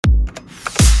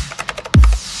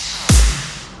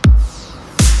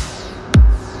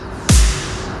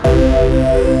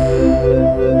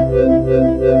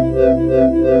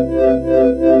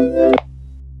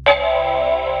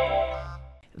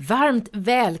Varmt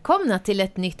välkomna till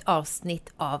ett nytt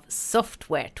avsnitt av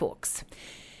Software Talks.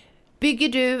 Bygger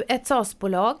du ett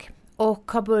SaaS-bolag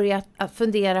och har börjat att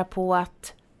fundera på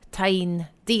att ta in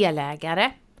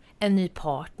delägare, en ny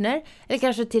partner eller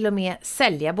kanske till och med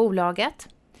sälja bolaget?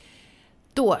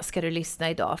 Då ska du lyssna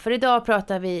idag, för idag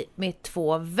pratar vi med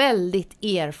två väldigt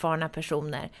erfarna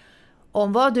personer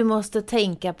om vad du måste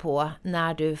tänka på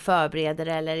när du förbereder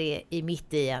eller är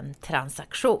mitt i en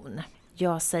transaktion.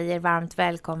 Jag säger varmt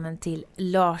välkommen till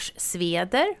Lars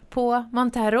Sveder på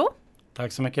Montero.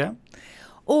 Tack så mycket.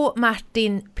 Och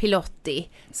Martin Pilotti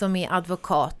som är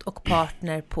advokat och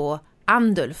partner på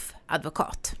Andulf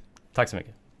Advokat. Tack så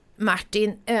mycket.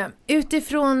 Martin,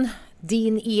 utifrån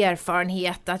din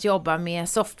erfarenhet att jobba med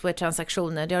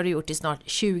software-transaktioner, det har du gjort i snart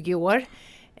 20 år.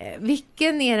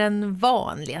 Vilken är den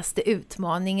vanligaste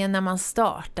utmaningen när man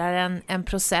startar en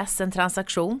process, en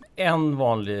transaktion? En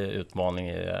vanlig utmaning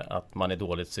är att man är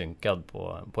dåligt synkad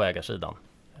på ägarsidan.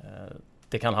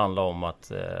 Det kan handla om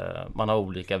att man har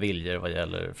olika viljor vad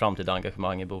gäller framtida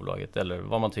engagemang i bolaget eller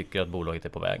vad man tycker att bolaget är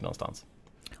på väg någonstans.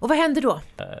 Och vad händer då?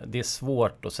 Det är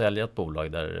svårt att sälja ett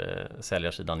bolag där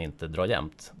säljarsidan inte drar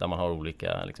jämnt. Där man har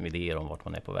olika idéer om vart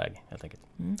man är på väg helt enkelt.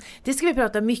 Det ska vi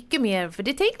prata mycket mer, för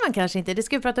det tänker man kanske inte. Det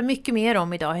ska vi prata mycket mer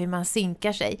om idag, hur man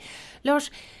synkar sig.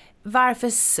 Lars, varför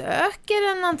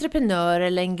söker en entreprenör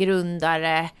eller en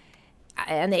grundare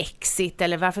en exit?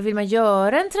 Eller varför vill man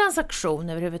göra en transaktion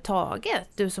överhuvudtaget?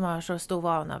 Du som har så stor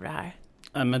vana av det här.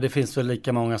 Men det finns väl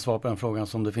lika många svar på den frågan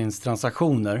som det finns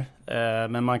transaktioner.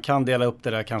 Men man kan dela upp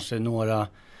det där kanske i några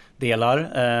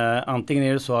delar. Antingen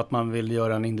är det så att man vill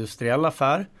göra en industriell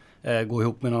affär. Gå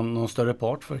ihop med någon större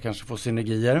part för att kanske få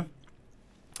synergier.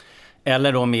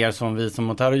 Eller då mer som vi som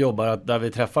Montero jobbar, där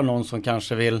vi träffar någon som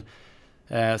kanske vill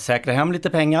säkra hem lite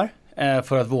pengar.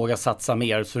 För att våga satsa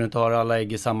mer så du inte har alla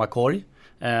ägg i samma korg.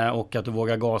 Och att du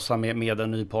vågar gasa med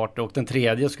en ny partner. Och den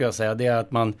tredje ska jag säga, det är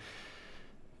att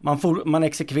man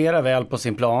exekverar väl på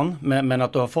sin plan, men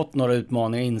att du har fått några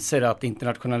utmaningar, inser att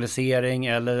internationalisering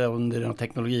eller under en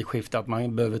teknologiskifte att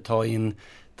man behöver ta in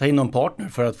någon partner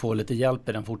för att få lite hjälp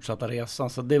i den fortsatta resan.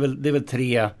 Så det är väl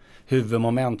 3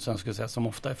 huvudmoment som jag skulle säga som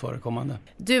ofta är förekommande.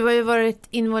 Du har ju varit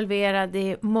involverad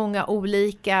i många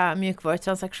olika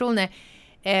mjukvarutransaktioner,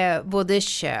 både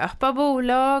köp av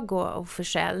bolag och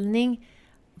försäljning.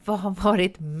 Vad har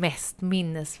varit mest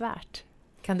minnesvärt?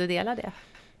 Kan du dela det?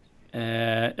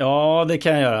 Ja, det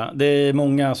kan jag göra. Det är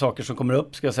många saker som kommer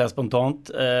upp, ska jag säga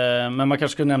spontant. Men man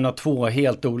kanske skulle nämna 2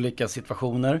 helt olika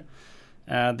situationer.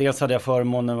 Dels hade jag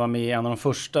förmånen att vara med i en av de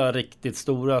första riktigt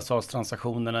stora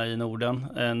SaaS-transaktionerna i Norden.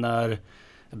 När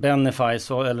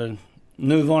Benify, eller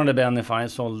nuvarande Benify,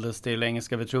 såldes till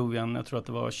engelska Vitruvian, jag tror att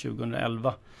det var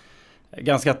 2011.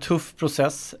 Ganska tuff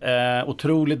process,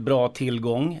 otroligt bra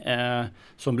tillgång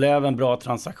som blev en bra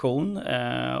transaktion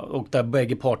och där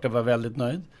bägge parter var väldigt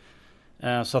nöjd.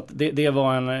 Så att det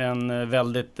var en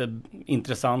väldigt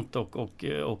intressant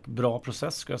och bra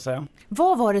process, ska jag säga.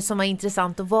 Vad var det som var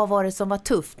intressant och vad var det som var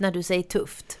tufft när du säger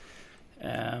tufft?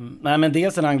 Nej, men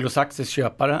dels en anglosaxisk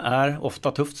köpare är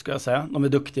ofta tufft, ska jag säga. De är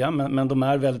duktiga men de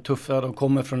är väldigt tuffa. De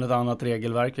kommer från ett annat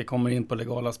regelverk. Vi kommer in på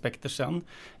legala aspekter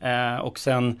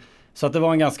sen. Så att det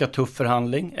var en ganska tuff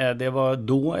förhandling. Det var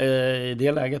då, i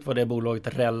det läget var det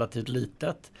bolaget relativt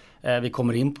litet. Vi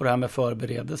kommer in på det här med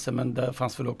förberedelse, men det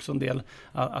fanns väl också en del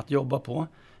att jobba på.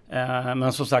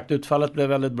 Men som sagt, utfallet blev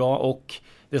väldigt bra och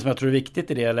det som jag tror är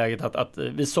viktigt i det läget att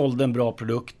vi sålde en bra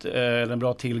produkt, eller en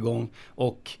bra tillgång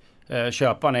och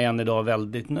köparen är än idag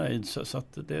väldigt nöjd, så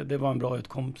att det var en bra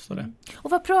utkomst av det.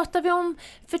 Och vad pratar vi om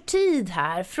för tid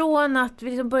här? Från att vi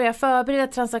liksom börjar förbereda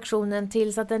transaktionen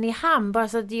till så att den är i hamn, bara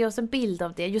så att ge oss en bild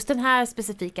av det. Just den här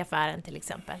specifika affären till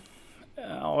exempel.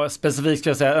 Ja, specifikt ska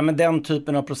jag säga, men den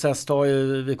typen av process tar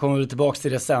ju, vi kommer tillbaka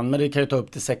till det sen, men det kan ju ta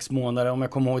upp till 6 månader. Om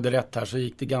jag kommer ihåg det rätt här så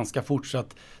gick det ganska fort, så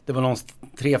att det var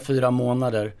någonstans 3-4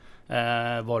 månader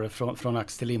var det från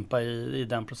ax till limpa i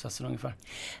den processen ungefär.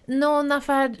 Någon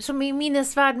affär som är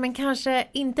minnesvärd men kanske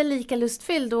inte lika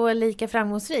lustfylld och lika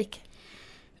framgångsrik?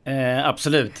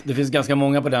 Absolut, det finns ganska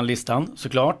många på den listan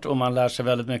såklart och man lär sig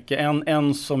väldigt mycket.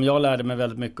 En som jag lärde mig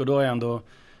väldigt mycket och då är ändå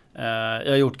jag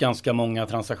har gjort ganska många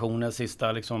transaktioner de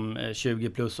sista 20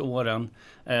 plus åren.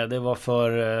 Det var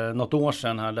för något år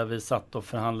sedan här där vi satt och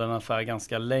förhandlade en affär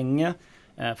ganska länge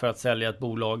för att sälja ett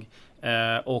bolag.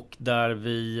 Och där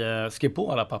vi skrev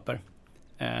på alla papper.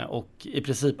 Och i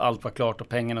princip allt var klart och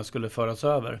pengarna skulle föras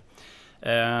över.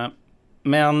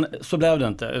 Men så blev det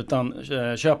inte, utan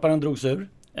köparen drogs ur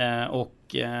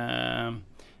och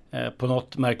På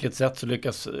något märkligt sätt så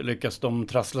lyckas de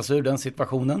trasslas ur den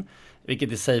situationen.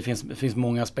 Vilket i sig finns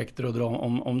många aspekter att dra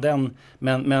om den.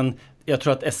 Men jag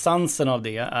tror att essensen av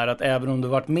det är att även om du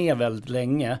varit med väldigt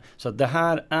länge, så att det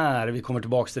här är, vi kommer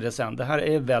tillbaka till det sen, det här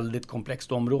är ett väldigt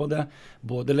komplext område,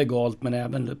 både legalt men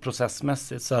även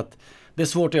processmässigt. Så att det är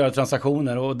svårt att göra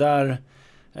transaktioner, och där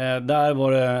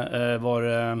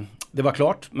det var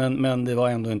klart, men det var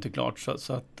ändå inte klart.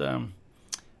 Så att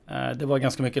det var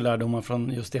ganska mycket lärdomar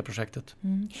från just det projektet.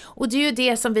 Och det är ju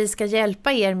det som vi ska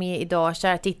hjälpa er med idag,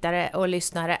 kära tittare och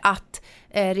lyssnare, att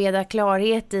reda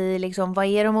klarhet i liksom, vad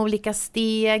är de olika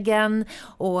stegen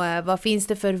och vad finns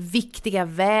det för viktiga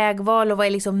vägval och vad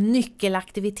är liksom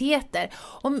nyckelaktiviteter.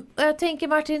 Jag tänker,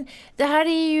 Martin, det här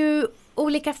är ju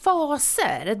olika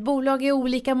faser. Ett bolag är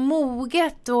olika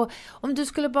moget, och om du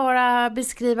skulle bara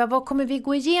beskriva, vad kommer vi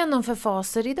gå igenom för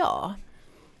faser idag?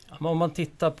 Om man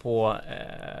tittar på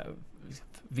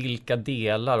vilka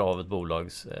delar av ett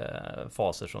bolags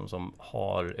faser som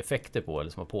har effekter på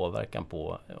eller som har påverkan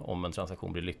på om en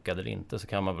transaktion blir lyckad eller inte, så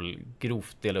kan man väl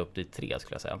grovt dela upp det i 3,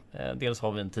 skulle jag säga. Dels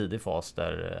har vi en tidig fas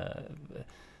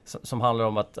som handlar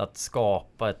om att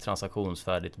skapa ett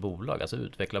transaktionsfärdigt bolag, alltså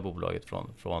utveckla bolaget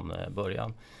från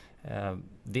början.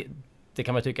 Det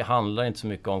kan man tycka handlar inte så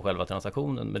mycket om själva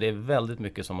transaktionen, men det är väldigt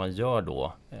mycket som man gör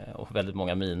då och väldigt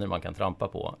många miner man kan trampa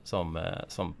på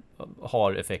som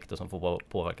har effekter som får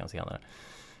påverkan senare.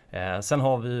 Sen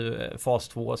har vi fas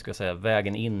 2, ska jag säga,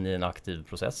 vägen in i en aktiv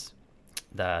process,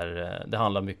 där det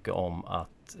handlar mycket om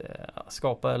att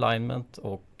skapa alignment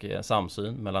och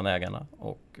samsyn mellan ägarna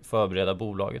och förbereda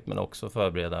bolaget, men också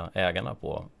förbereda ägarna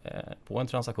på en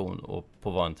transaktion och på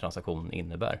vad en transaktion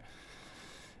innebär.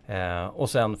 Och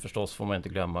sen förstås får man inte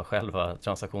glömma själva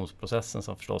transaktionsprocessen,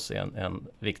 som förstås är en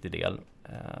viktig del,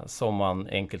 som man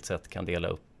enkelt sett kan dela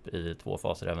upp i 2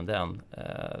 faser även den.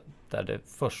 Där det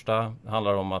första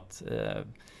handlar om att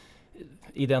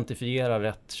identifiera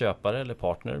rätt köpare eller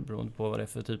partner beroende på vad det är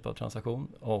för typ av transaktion,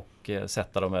 och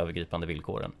sätta de övergripande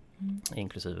villkoren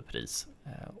inklusive pris.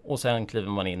 Och sen kliver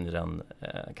man in i den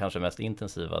kanske mest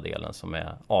intensiva delen, som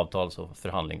är avtals- och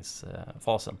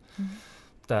förhandlingsfasen.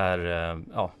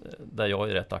 Där jag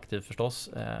är rätt aktiv förstås,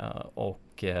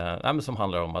 och som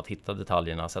handlar om att hitta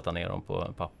detaljerna, sätta ner dem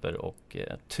på papper och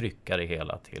trycka det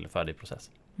hela till färdig process.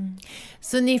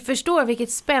 Så ni förstår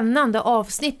vilket spännande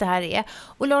avsnitt det här är.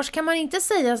 Och Lars, kan man inte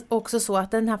säga också så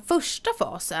att den här första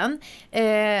fasen,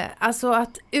 alltså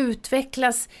att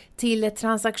utvecklas till ett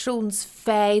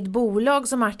transaktionsfärdigt bolag,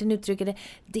 som Martin uttrycker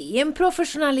det är en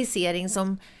professionalisering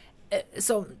som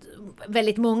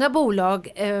väldigt många bolag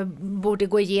borde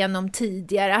gå igenom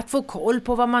tidigare, att få koll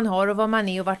på vad man har och vad man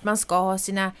är och vart man ska ha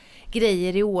sina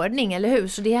grejer i ordning, eller hur?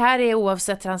 Så det här är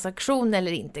oavsett transaktion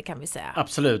eller inte, kan vi säga.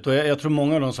 Absolut, och jag tror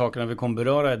många av de sakerna vi kommer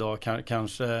beröra idag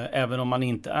kanske, även om man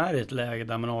inte är i ett läge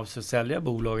där man avser sälja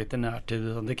bolaget i närtid,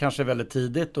 det kanske är väldigt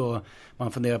tidigt och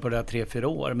man funderar på det här 3-4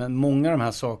 år, men många av de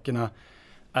här sakerna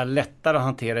är lättare att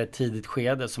hantera i ett tidigt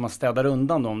skede, så man städar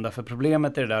undan dem. Därför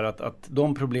problemet är det där att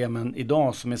de problemen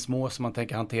idag som är små, som man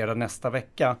tänker hantera nästa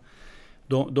vecka,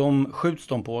 de skjuts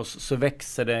de på oss, så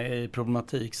växer det i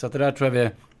problematik. Så att det där tror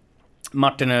jag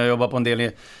Martin och jag jobbar på en del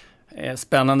i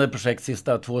spännande projekt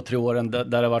sista 2-3 åren, där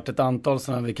det har varit ett antal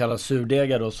sådana vi kallar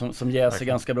surdegar då, som jäser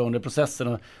ganska bra under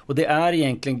processen. Och det är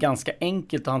egentligen ganska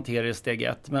enkelt att hantera i steg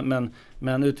 1.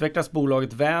 Men utvecklas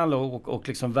bolaget väl och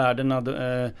liksom värdena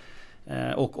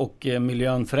och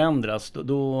miljön förändras,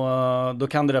 då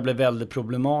kan det där bli väldigt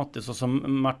problematiskt. Och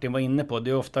som Martin var inne på,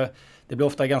 det blir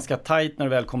ofta ganska tajt när det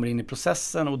väl kommer in i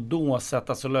processen, och då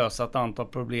sättas och lösa ett antal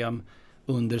problem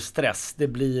under stress. Det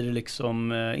blir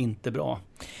liksom inte bra.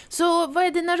 Så vad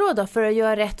är dina råd då för att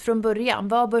göra rätt från början?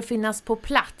 Vad bör finnas på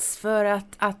plats för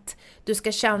att du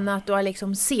ska känna att du har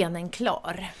liksom scenen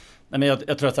klar? Nej, men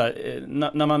jag tror att så här,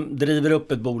 när man driver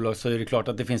upp ett bolag så är det klart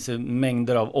att det finns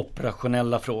mängder av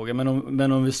operationella frågor.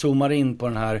 Men om vi zoomar in på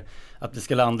den här att vi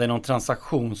ska landa i någon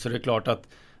transaktion, så är det klart att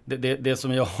det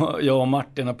som jag och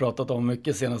Martin har pratat om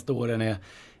mycket senaste åren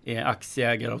är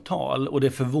aktieägaravtal. Och det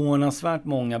är förvånansvärt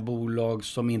många bolag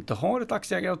som inte har ett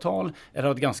aktieägaravtal eller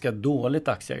har ett ganska dåligt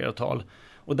aktieägaravtal.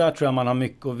 Och där tror jag man har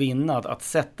mycket att vinna. Att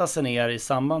sätta sig ner i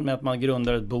samband med att man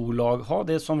grundar ett bolag, ha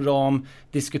det som ram,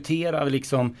 diskutera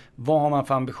liksom, vad har man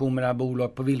för ambition med det här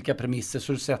bolaget, på vilka premisser,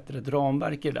 så du sätter ett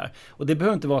ramverk i det där. Och det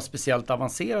behöver inte vara speciellt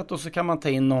avancerat, och så kan man ta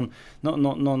in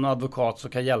någon advokat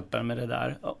som kan hjälpa med det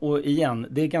där. Och igen,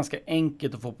 det är ganska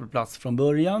enkelt att få på plats från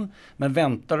början, men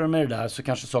väntar du med det där så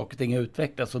kanske saker och ting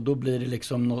utvecklas, och då blir det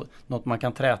liksom något man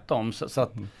kan träta om. Så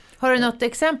att, har du något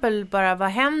exempel bara, vad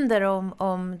händer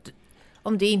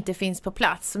om det inte finns på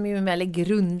plats, som är en väldigt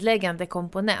grundläggande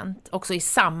komponent också i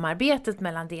samarbetet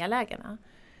mellan delägarna?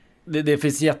 Det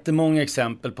finns jättemånga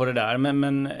exempel på det där,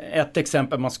 men ett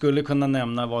exempel man skulle kunna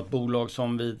nämna var ett bolag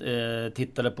som vi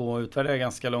tittade på och utvärderade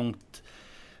ganska långt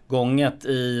gånget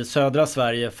i södra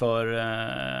Sverige för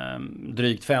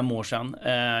drygt 5 år sedan.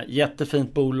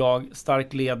 Jättefint bolag,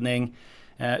 stark ledning.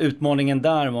 Utmaningen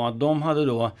där var att de hade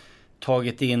då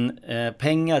tagit in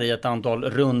pengar i ett antal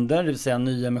runder, det vill säga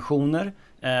nyemissioner.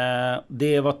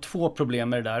 Det var 2 problem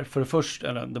med det där. För det första,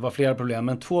 eller det var flera problem,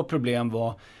 men 2 problem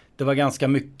var det var ganska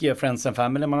mycket Friends and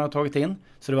Family man hade tagit in.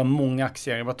 Så det var många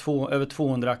aktieägare. Det var över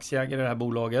 200 aktieägare i det här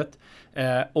bolaget.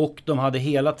 Och de hade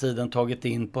hela tiden tagit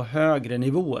in på högre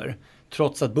nivåer.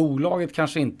 Trots att bolaget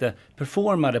kanske inte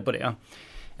performade på det.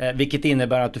 Vilket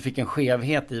innebär att du fick en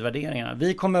skevhet i värderingarna.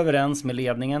 Vi kom överens med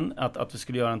ledningen att vi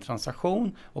skulle göra en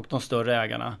transaktion och de större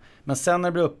ägarna. Men sen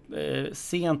när det blev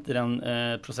sent i den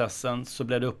processen så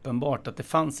blev det uppenbart att det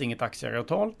fanns inget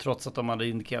aktieägaravtal trots att de hade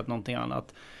indikerat någonting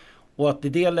annat. Och att i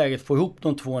det läget få ihop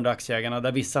de 200 aktieägarna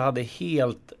där vissa hade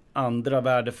helt andra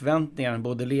värdeförväntningar än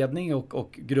både ledning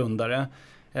och grundare.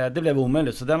 Det blev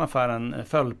omöjligt, så den affären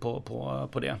föll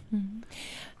på det. Mm.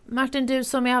 Martin, du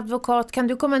som är advokat, kan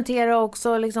du kommentera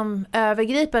också liksom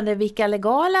övergripande vilka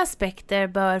legala aspekter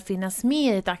bör finnas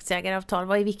med i ett aktieägaravtal?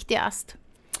 Vad är viktigast?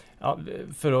 Ja,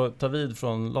 för att ta vid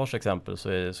från Lars exempel så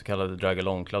är så kallade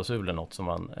drag-along-klausuler något som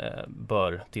man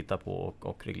bör titta på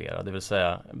och reglera. Det vill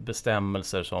säga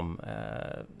bestämmelser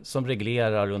som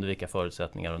reglerar under vilka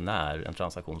förutsättningar och när en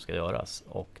transaktion ska göras.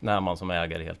 Och när man som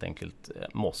ägare helt enkelt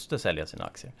måste sälja sina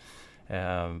aktier.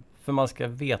 För man ska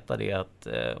veta det att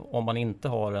om man inte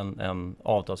har en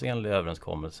avtalsenlig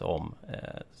överenskommelse om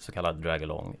så kallad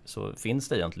drag-along så finns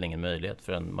det egentligen ingen möjlighet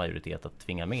för en majoritet att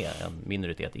tvinga med en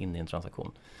minoritet in i en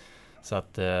transaktion. Så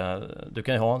att du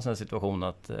kan ju ha en sån situation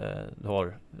att du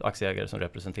har aktieägare som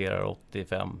representerar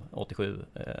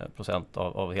 85-87%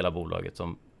 av hela bolaget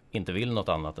som inte vill något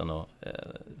annat än att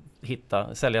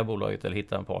sälja bolaget eller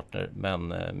hitta en partner,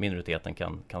 men minoriteten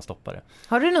kan stoppa det.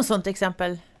 Har du något sånt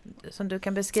exempel som du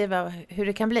kan beskriva hur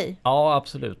det kan bli? Ja,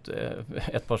 absolut.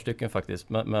 Ett par stycken faktiskt.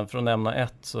 Men för att nämna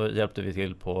ett så hjälpte vi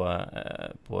till på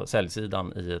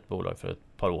säljsidan i ett bolag för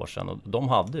ett par år sedan. Och de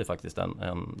hade ju faktiskt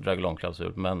en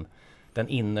drag-along-klausul, men den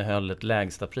innehöll ett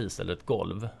lägsta pris eller ett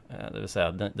golv. Det vill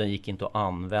säga den gick inte att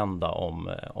använda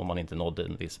om man inte nådde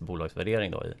en viss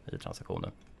bolagsvärdering då i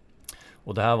transaktionen.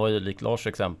 Och det här var ju likt Lars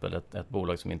exempel ett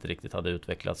bolag som inte riktigt hade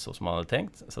utvecklats så som man hade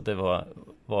tänkt. Så det var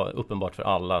uppenbart för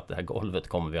alla att det här golvet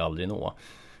kommer vi aldrig nå.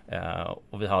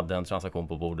 Och vi hade en transaktion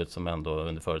på bordet som ändå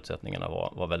under förutsättningarna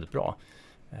var väldigt bra.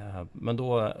 Men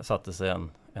då satte sig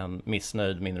en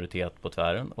missnöjd minoritet på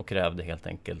tvären och krävde helt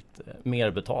enkelt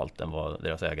mer betalt än vad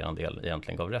deras ägarandel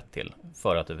egentligen gav rätt till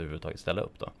för att överhuvudtaget ställa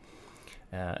upp då.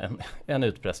 En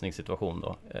utpressningssituation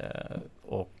då.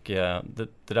 Och det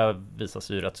där visar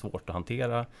sig ju rätt svårt att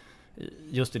hantera.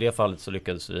 Just i det fallet så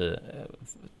lyckades vi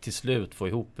till slut få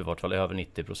ihop i vart fall över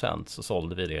 90%, så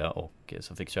sålde vi det och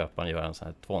så fick köparen göra en sån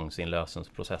här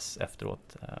tvångsinlösensprocess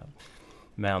efteråt.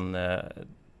 Men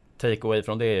take away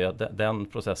från det är att den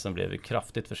processen blev ju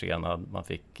kraftigt försenad. Man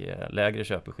fick lägre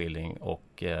köpeskilling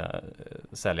och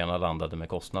säljarna landade med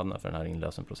kostnaderna för den här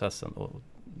inlösenprocessen. Och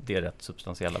det är rätt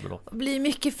substantiella belopp. Det blir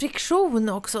mycket friktion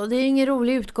också. Det är ingen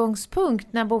rolig utgångspunkt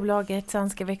när bolaget sen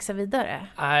ska växa vidare.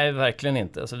 Nej, verkligen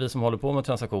inte. Alltså, vi som håller på med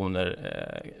transaktioner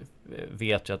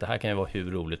vet ju att det här kan ju vara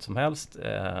hur roligt som helst.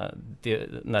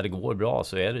 När det går bra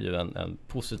så är det ju en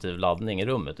positiv laddning i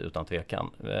rummet utan tvekan.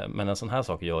 Men en sån här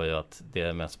sak gör ju att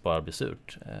det mest bara blir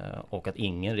surt. Och att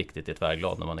ingen riktigt är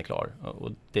tvärglad när man är klar.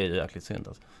 Och det är ju jäkligt synd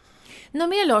alltså. Något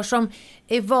mer, Lars, som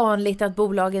är vanligt att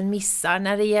bolagen missar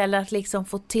när det gäller att liksom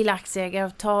få till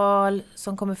aktieägaravtal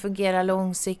som kommer fungera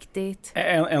långsiktigt?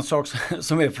 En sak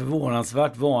som är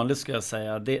förvånansvärt vanlig ska jag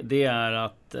säga, det är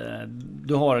att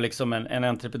du har liksom en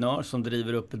entreprenör som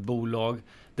driver upp ett bolag.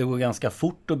 Det går ganska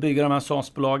fort att bygga de här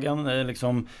SaaS-bolagen.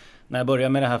 Liksom, när jag började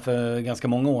med det här för ganska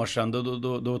många år sedan,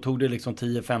 då tog det liksom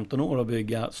 10-15 år att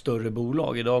bygga större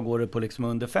bolag. Idag går det på liksom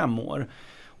under 5 år.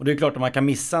 Och det är klart att man kan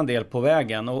missa en del på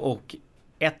vägen och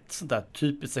ett sånt där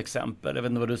typiskt exempel, jag vet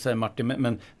inte vad du säger Martin,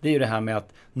 men det är ju det här med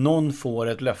att någon får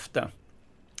ett löfte.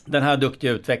 Den här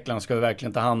duktiga utvecklaren ska vi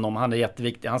verkligen ta hand om, han är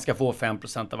jätteviktig, han ska få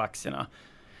 5% av aktierna.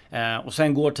 Och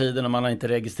sen går tiden och man har inte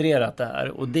registrerat det här.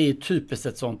 Och det är typiskt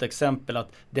ett sånt exempel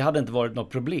att det hade inte varit något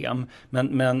problem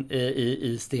men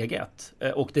i steg 1.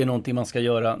 Och det är någonting man ska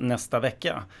göra nästa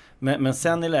vecka. Men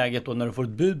sen i läget då när du får ett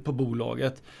bud på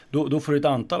bolaget, då får du ett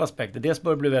antal aspekter. Dels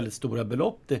bör det bli väldigt stora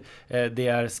belopp. Det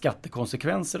är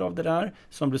skattekonsekvenser av det där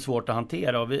som blir svårt att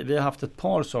hantera. Och vi har haft ett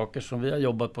par saker som vi har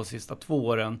jobbat på de sista 2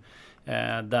 åren.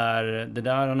 Där det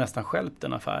där har nästan stjälpt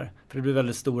en affär. För det blir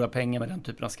väldigt stora pengar med den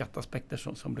typen av skatteaspekter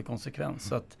som blir konsekvens.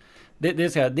 Så att det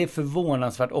är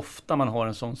förvånansvärt ofta man har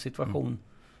en sån situation.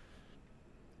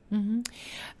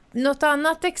 Något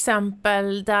annat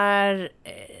exempel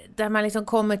där man liksom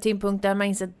kommer till en punkt där man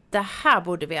inser att det här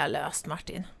borde vi ha löst,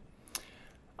 Martin?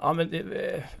 Ja, men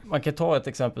man kan ta ett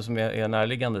exempel som är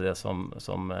närliggande det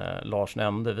som Lars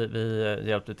nämnde. Vi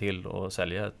hjälpte till att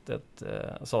sälja ett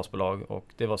SaaS-bolag och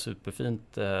det var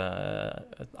superfint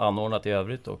anordnat i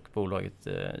övrigt och bolaget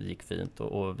gick fint.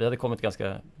 Och vi hade kommit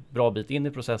ganska bra bit in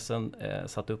i processen,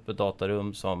 satt upp ett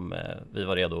datarum som vi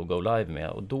var redo att go live med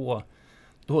och då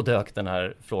dök den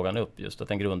här frågan upp, just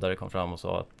att en grundare kom fram och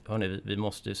sa att hörni, vi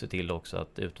måste ju se till också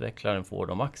att utvecklaren får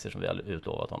de aktier som vi har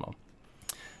utlovat honom.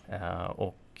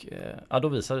 Då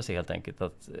visade det sig helt enkelt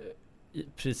att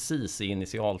precis i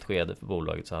initialt skede för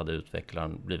bolaget så hade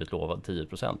utvecklaren blivit lovad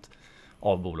 10%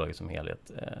 av bolaget som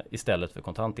helhet istället för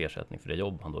kontant ersättning för det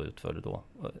jobb han då utförde då.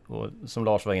 Och som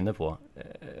Lars var inne på,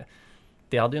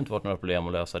 det hade ju inte varit några problem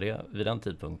att lösa det vid den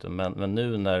tidpunkten, men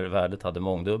nu när värdet hade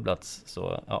mångdubblats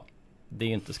så det är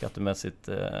ju inte skattemässigt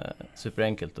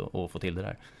superenkelt att få till det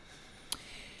där.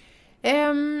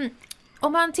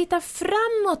 Om man tittar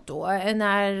framåt då,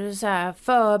 när du så här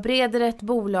förbereder ett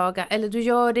bolag eller du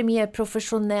gör det mer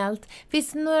professionellt,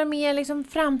 finns det några mer liksom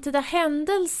framtida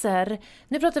händelser?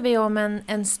 Nu pratar vi om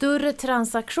en större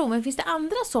transaktion, men finns det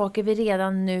andra saker vi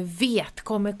redan nu vet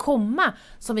kommer komma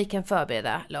som vi kan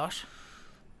förbereda, Lars?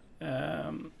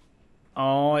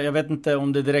 Ja, jag vet inte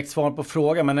om det är direkt svar på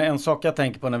frågan, men en sak jag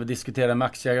tänker på när vi diskuterar med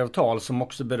aktieägaravtal som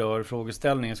också berör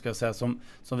frågeställningen, ska jag säga, som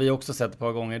vi också sett ett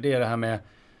par gånger, det är det här med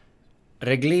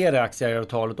reglera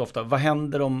aktieägaravtalet ofta. Vad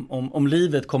händer om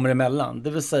livet kommer emellan? Det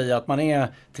vill säga att man är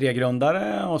 3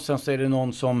 grundare och sen så är det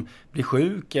någon som blir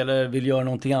sjuk eller vill göra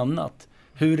någonting annat.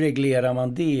 Hur reglerar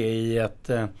man det i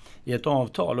ett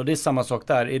avtal? Och det är samma sak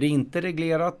där. Är det inte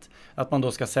reglerat att man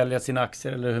då ska sälja sina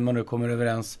aktier eller hur man nu kommer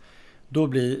överens, då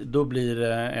blir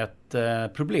det ett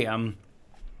problem.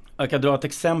 Jag kan dra ett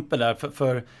exempel där.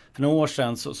 För några år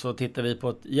sedan så tittade vi på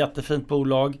ett jättefint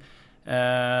bolag.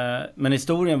 Men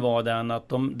historien var den att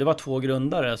det var 2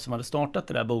 grundare som hade startat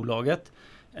det där bolaget.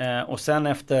 Och sen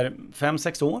efter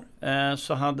 5-6 år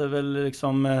så hade väl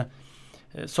liksom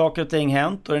saker och ting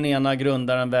hänt och den ena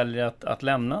grundaren väljer att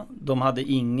lämna. De hade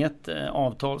inget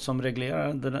avtal som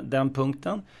reglerar den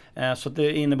punkten. Så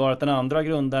det innebar att den andra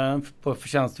grundaren på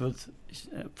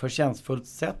förtjänstfullt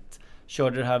sätt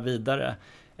körde det här vidare.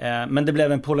 Men det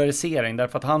blev en polarisering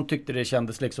därför att han tyckte det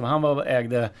kändes liksom, han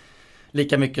ägde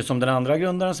lika mycket som den andra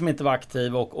grundaren som inte var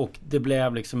aktiv och det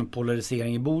blev liksom en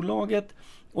polarisering i bolaget.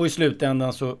 Och i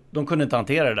slutändan så de kunde inte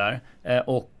hantera det där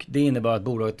och det innebar att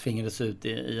bolaget tvingades ut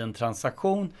i en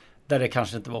transaktion där det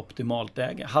kanske inte var optimalt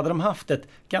läge. Hade de haft ett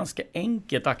ganska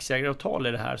enkelt aktieägaravtal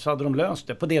i det här så hade de löst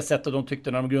det på det sättet de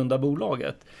tyckte när de grundade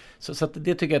bolaget. Så att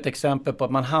det tycker jag är ett exempel på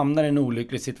att man hamnar i en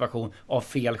olycklig situation av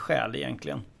fel skäl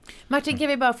egentligen. Martin, kan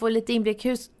vi bara få lite inblick?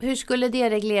 Hur skulle det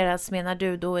regleras, menar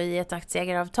du, då i ett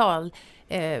aktieägaravtal?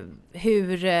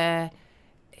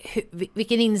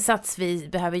 Vilken insats vi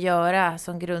behöver göra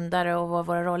som grundare och vad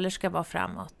våra roller ska vara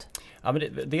framåt? Ja, men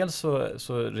dels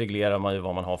så reglerar man ju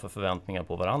vad man har för förväntningar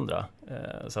på varandra.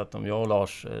 Så att om jag och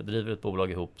Lars driver ett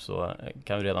bolag ihop så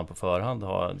kan vi redan på förhand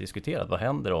ha diskuterat vad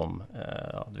händer om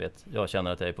jag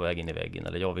känner att jag är på väg in i väggen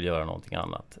eller jag vill göra någonting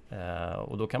annat.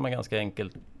 Och då kan man ganska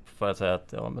enkelt för att säga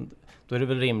att då är det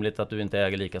väl rimligt att du inte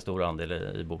äger lika stor andel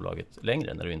i bolaget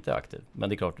längre när du inte är aktiv. Men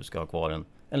det är klart du ska ha kvar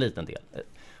en liten del.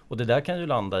 Och det där kan ju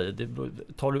landa i,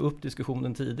 tar du upp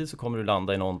diskussionen tidigt så kommer du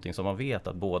landa i någonting som man vet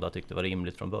att båda tyckte var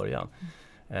rimligt från början.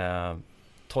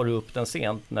 Tar du upp den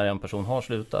sent när en person har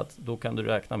slutat, då kan du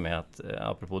räkna med att,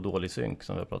 apropå dålig synk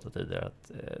som vi har pratat tidigare,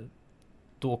 att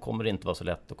då kommer det inte vara så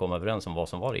lätt att komma överens om vad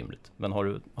som var rimligt. Men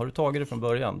har du tagit det från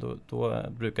början, då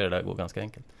brukar det där gå ganska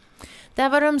enkelt. Det här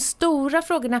var de stora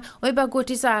frågorna. Om vi bara går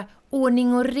till så här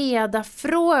ordning och reda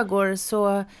frågor,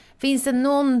 så finns det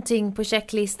någonting på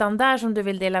checklistan där som du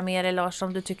vill dela med dig, Lars,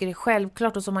 som du tycker är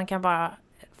självklart och som man kan bara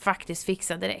faktiskt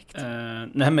fixa direkt?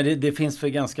 Nej, men det finns för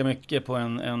ganska mycket på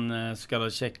en så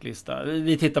kallad checklista.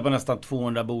 Vi tittar på nästan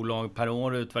 200 bolag per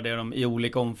år och utvärderar dem i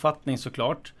olika omfattning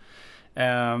såklart.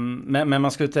 Men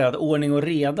man skulle säga att ordning och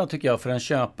reda tycker jag för en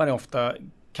köpare är ofta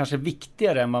kanske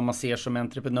viktigare än vad man ser som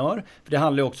entreprenör. För det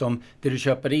handlar ju också om det du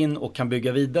köper in och kan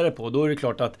bygga vidare på. Då är det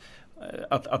klart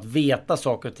att veta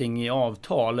saker och ting i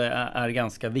avtal är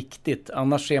ganska viktigt.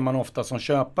 Annars ser man ofta som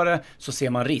köpare så ser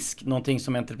man risk. Någonting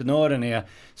som entreprenören är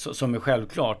som är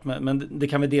självklart. Men det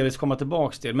kan vi delvis komma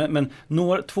tillbaka till. Men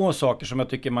 2 saker som jag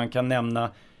tycker man kan nämna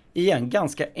igen.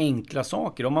 Ganska enkla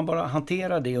saker. Om man bara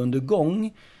hanterar det under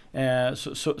gång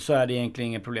så är det egentligen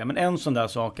inget problem. Men en sån där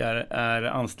sak är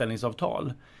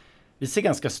anställningsavtal. Vi ser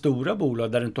ganska stora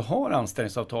bolag där du inte har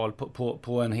anställningsavtal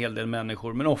på en hel del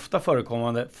människor. Men ofta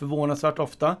förekommande, förvånansvärt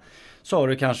ofta, så har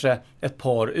du kanske ett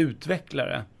par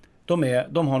utvecklare.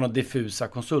 De har något diffusa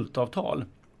konsultavtal.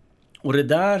 Och det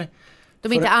där...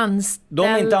 De är inte anställda. De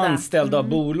är inte anställda av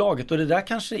bolaget, och det där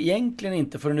kanske egentligen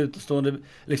inte för en utestående,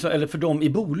 liksom, eller för dem i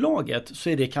bolaget, så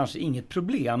är det kanske inget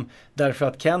problem. Därför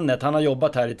att Kenneth, han har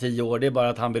jobbat här i 10 år, det är bara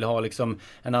att han vill ha liksom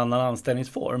en annan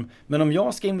anställningsform. Men om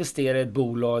jag ska investera i ett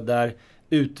bolag där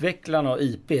utvecklarna och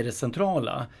IP är det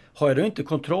centrala, har jag då inte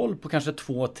kontroll på kanske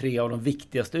 2-3 av de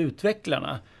viktigaste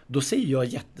utvecklarna, då ser jag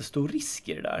jättestor risk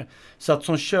i det där. Så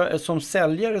att som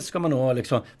säljare ska man nog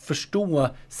liksom förstå,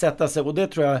 sätta sig, och det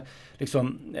tror jag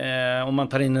liksom, om man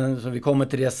tar in, så vi kommer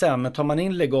till det sen, men tar man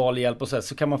in legal hjälp och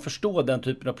så kan man förstå den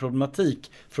typen av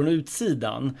problematik från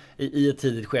utsidan i ett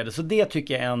tidigt skede. Så det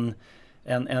tycker jag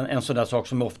är en sån där sak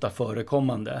som är ofta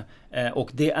förekommande. Och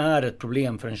det är ett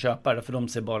problem för en köpare, för de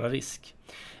ser bara risk.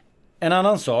 En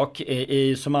annan sak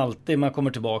som alltid man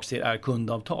kommer tillbaka till är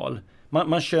kundavtal.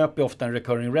 Man köper ofta en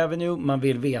recurring revenue, man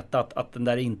vill veta att den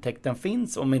där intäkten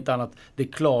finns, om inte annat det är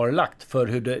klarlagt för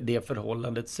hur det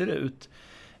förhållandet ser ut.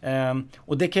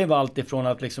 Och det kan ju vara allt ifrån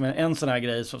att liksom en sån här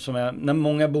grej som är när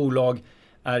många bolag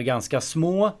är ganska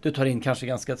små, du tar in kanske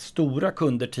ganska stora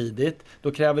kunder tidigt,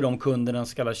 då kräver de kunderna en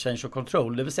så kallad change of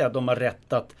control, det vill säga att de har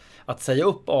rätt att säga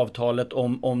upp avtalet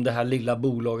om det här lilla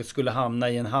bolaget skulle hamna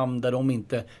i en hamn där de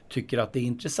inte tycker att det är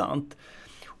intressant.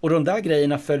 Och de där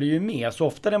grejerna följer ju med, så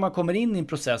ofta när man kommer in i en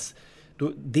process,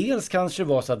 då dels kanske det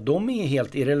var så att de är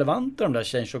helt irrelevanta, de där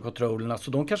change of controllerna,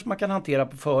 så de kanske man kan hantera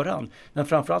på förhand. Men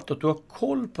framförallt att du har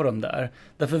koll på dem där.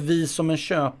 Därför vi som en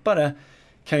köpare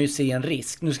kan ju se en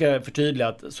risk. Nu ska jag förtydliga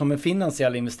att som en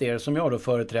finansiell investerare som jag då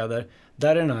företräder,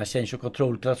 där är den här change of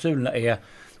control-klausulerna är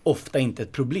ofta inte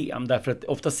ett problem. Därför att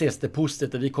ofta ses det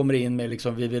positivt. Vi kommer in med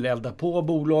liksom, vi vill elda på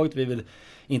bolaget, vi vill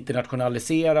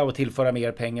internationalisera och tillföra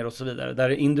mer pengar och så vidare. Där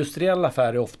industriella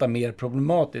affärer är ofta mer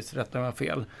problematiskt, rätt om jag har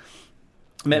fel.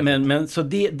 Men så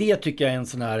det tycker jag är en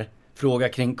sån här fråga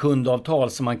kring kundavtal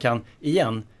som man kan,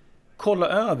 igen, kolla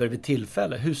över vid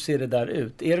tillfälle. Hur ser det där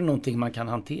ut? Är det någonting man kan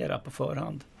hantera på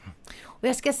förhand? Och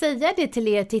jag ska säga det till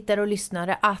er tittare och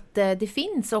lyssnare att det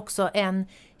finns också en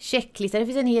checklista. Det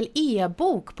finns en hel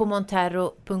e-bok på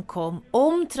Montero.com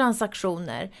om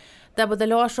transaktioner. Där både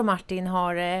Lars och Martin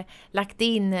har lagt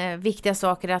in viktiga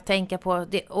saker att tänka på.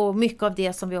 Och mycket av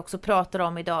det som vi också pratar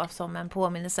om idag som en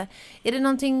påminnelse. Är det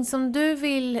någonting som du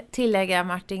vill tillägga,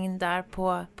 Martin, där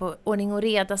på ordning och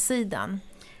reda-sidan?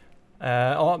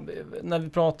 Ja, när vi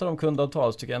pratar om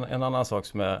kundavtal så tycker jag en annan sak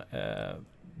som jag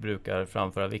brukar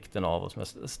framföra vikten av och som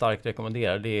jag starkt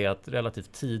rekommenderar, det är att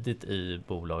relativt tidigt i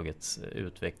bolagets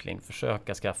utveckling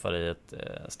försöka skaffa dig ett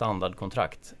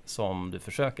standardkontrakt som du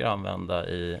försöker använda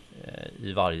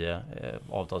i varje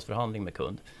avtalsförhandling med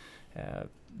kund.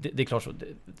 Det är klart så,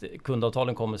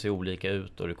 kundavtalen kommer se olika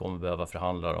ut och du kommer behöva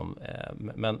förhandla dem.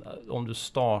 Men om du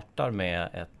startar med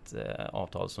ett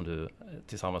avtal som du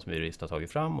tillsammans med jurist har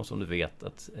tagit fram och som du vet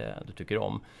att du tycker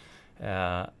om,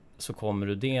 så kommer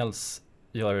du dels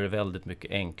göra det väldigt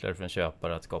mycket enklare för en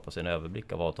köpare att skapa sig en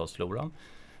överblick av avtalsfloran.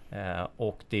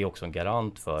 Och det är också en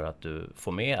garant för att du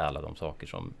får med alla de saker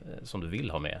som du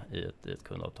vill ha med i ett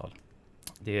kundavtal.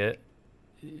 Det är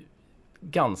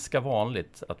ganska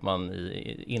vanligt att man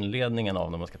i inledningen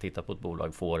av när man ska titta på ett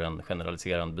bolag får en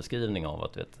generaliserande beskrivning av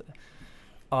att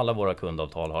alla våra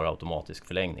kundavtal har automatisk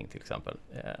förlängning till exempel.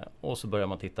 Och så börjar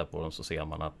man titta på dem så ser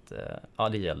man att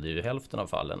det gäller ju hälften av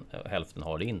fallen, hälften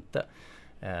har det inte.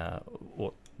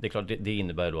 Och det är klart, det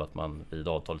innebär då att man vid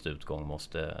avtalets utgång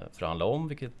måste förhandla om,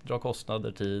 vilket drar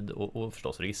kostnader, tid och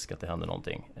förstås risk att det händer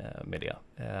någonting med det.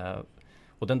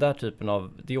 Och den där typen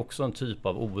av, det är också en typ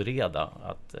av oreda,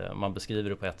 att man beskriver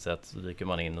det på ett sätt, så dyker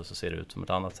man in och så ser det ut som ett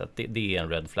annat sätt. Det är en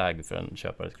red flag för en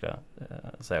köpare, skulle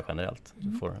jag säga generellt.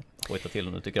 Du får hojta till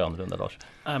om du tycker annorlunda, Lars.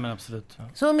 Nej, men absolut.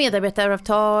 Så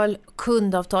medarbetaravtal,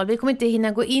 kundavtal, vi kommer inte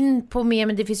hinna gå in på mer,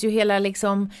 men det finns ju hela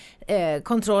liksom,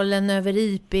 kontrollen över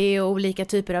IP och olika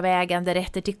typer av ägande,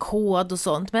 rätter till kod och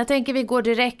sånt. Men jag tänker vi går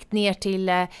direkt ner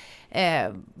till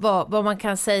vad man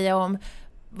kan säga om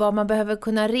vad man behöver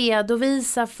kunna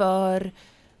redovisa för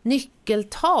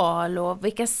nyckeltal och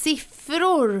vilka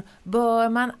siffror bör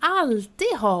man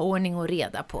alltid ha ordning och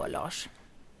reda på, Lars?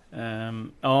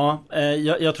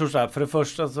 Jag tror så här, för det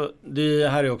första så det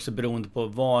här är också beroende på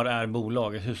var är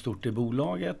bolaget, hur stort är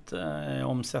bolaget,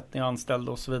 omsättning,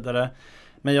 anställda och så vidare.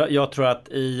 Men jag tror att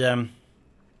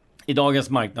i i dagens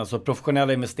marknad så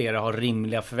professionella investerare har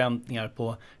rimliga förväntningar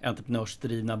på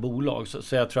entreprenörsdrivna bolag.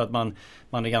 Så jag tror att man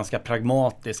är ganska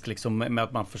pragmatisk liksom, med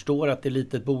att man förstår att det är ett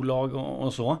litet bolag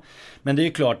och så. Men det är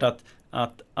ju klart att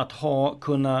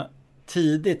kunna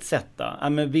tidigt sätta,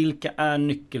 men vilka är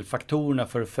nyckelfaktorerna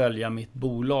för att följa mitt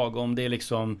bolag? Om det är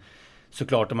liksom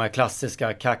såklart de här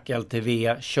klassiska CAC,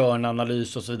 LTV,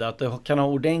 churnanalys och så vidare. Att du kan ha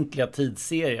ordentliga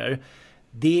tidsserier.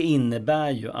 Det innebär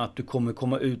ju att du kommer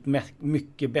komma ut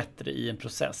mycket bättre i en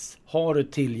process. Har du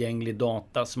tillgänglig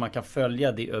data så man kan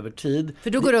följa det över tid. För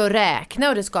då går det att räkna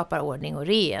och det skapar ordning och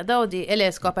reda.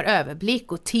 Eller skapar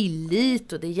överblick och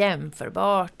tillit och det är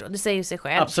jämförbart. Och det säger sig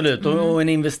själv. Absolut. Och en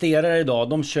investerare idag,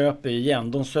 de köper ju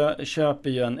igen. De köper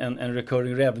ju en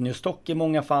recurring revenue stock i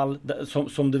många fall.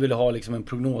 Som du vill ha liksom en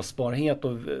prognosbarhet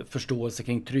och förståelse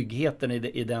kring tryggheten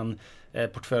i den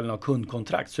portföljen av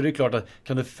kundkontrakt. Så det är klart att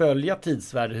kan du följa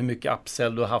tidsvärde, hur mycket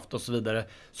upsell du har haft och så vidare,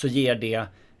 så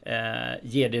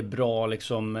ger det bra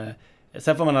liksom.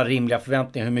 Sen får man ha rimliga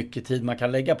förväntningar hur mycket tid man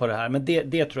kan lägga på det här. Men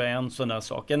det tror jag är en sån där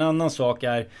sak. En annan sak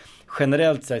är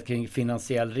generellt sett kring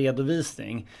finansiell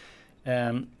redovisning.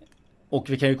 Och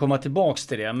vi kan ju komma tillbaks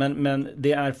till det. Men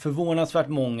det är förvånansvärt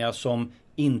många som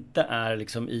inte är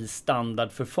liksom i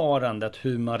standardförfarandet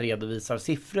hur man redovisar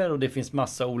siffror, och det finns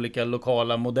massa olika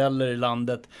lokala modeller i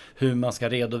landet hur man ska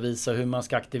redovisa, hur man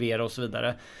ska aktivera och så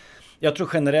vidare. Jag tror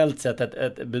generellt sett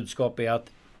ett budskap är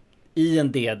att i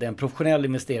en professionell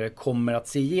investerare kommer att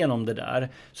se igenom det där,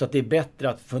 så att det är bättre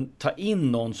att ta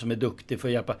in någon som är duktig för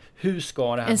att hjälpa. Hur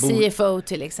ska det här en CFO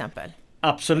till exempel?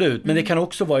 Absolut, men det kan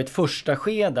också vara ett första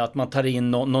skede att man tar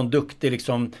in någon duktig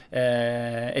liksom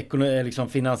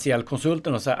finansiell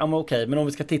konsulten och säger okej, men om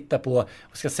vi ska titta på,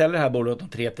 vi ska sälja det här bolaget om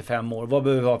 3-5 år, vad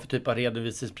behöver vi ha för typ av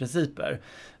redovisningsprinciper?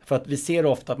 För att vi ser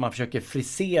ofta att man försöker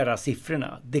frisera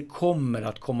siffrorna. Det kommer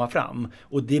att komma fram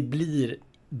och det blir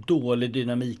dålig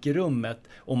dynamik i rummet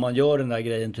om man gör den där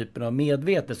grejen typen av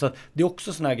medvetet. Så att det är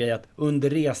också sån här grej att under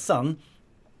resan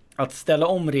att ställa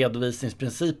om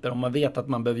redovisningsprinciper om man vet att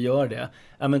man behöver göra det.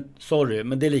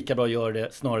 Men det är lika bra att göra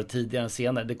det snarare tidigare än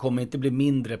senare. Det kommer inte bli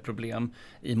mindre problem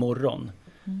imorgon.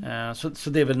 Så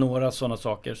det är väl några sådana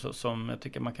saker som jag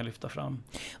tycker man kan lyfta fram.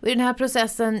 Och i den här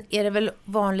processen är det väl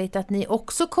vanligt att ni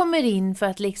också kommer in för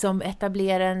att liksom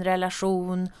etablera en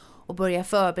relation och börja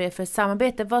förbereda för ett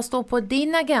samarbete. Vad står på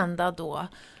din agenda då,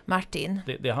 Martin?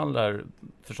 Det handlar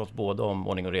förstås både om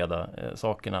ordning och reda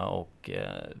sakerna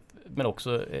men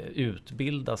också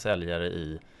utbilda säljare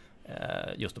i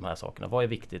just de här sakerna. Vad är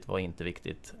viktigt, vad är inte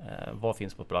viktigt? Vad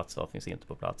finns på plats, vad finns inte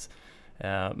på plats?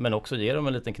 Men också ge dem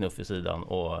en liten knuff i sidan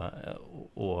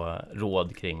och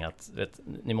råd kring att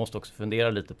ni måste också fundera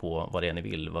lite på vad det är ni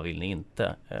vill, vad vill ni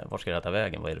inte? Var ska det ta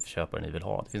vägen? Vad är det för köpare ni vill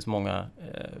ha? Det finns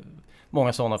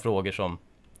många sådana frågor som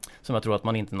jag tror att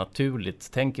man inte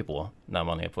naturligt tänker på när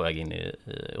man är på väg in i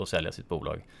att sälja sitt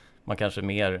bolag. Man kanske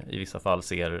mer i vissa fall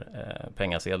ser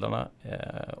pengasedlarna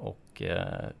och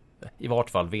i vart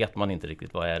fall vet man inte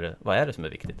riktigt vad är det som är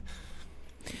viktigt.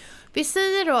 Vi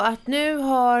säger då att nu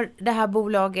har det här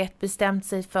bolaget bestämt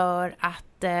sig för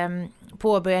att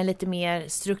påbörja en lite mer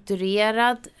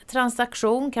strukturerad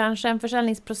transaktion, kanske en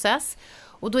försäljningsprocess.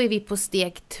 Och då är vi på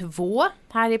steg 2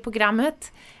 här i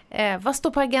programmet. Vad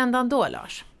står på agendan då,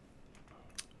 Lars?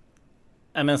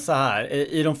 Men så här,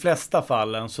 i de flesta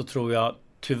fallen så tror jag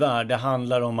tyvärr det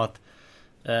handlar om att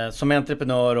som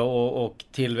entreprenör och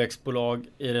tillväxtbolag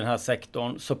i den här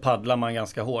sektorn så paddlar man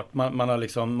ganska hårt.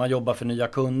 Man jobbar för nya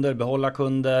kunder, behålla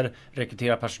kunder,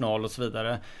 rekrytera personal och så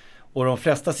vidare. Och de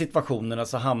flesta situationerna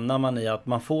så hamnar man i att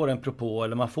man får en propå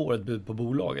eller man får ett bud på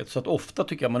bolaget. Så att ofta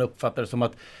tycker jag man uppfattar det som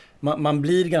att man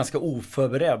blir ganska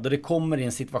oförberedd och det kommer i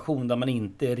en situation där man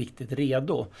inte är riktigt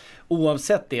redo.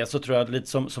 Oavsett det så tror jag, lite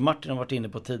som Martin har varit inne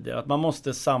på tidigare, att man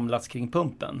måste samlas kring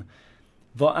pumpen.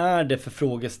 Vad är det för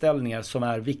frågeställningar som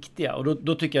är viktiga? Och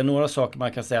då tycker jag några saker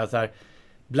man kan säga så här,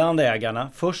 bland ägarna,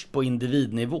 först på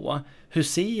individnivå. Hur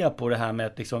ser jag på det här med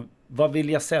att liksom, vad vill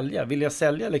jag sälja? Vill jag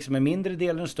sälja liksom en mindre del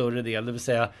eller en större del? Det vill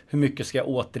säga, hur mycket ska jag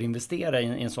återinvestera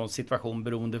i en sån situation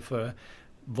beroende för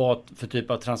vad för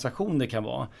typ av transaktion det kan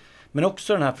vara. Men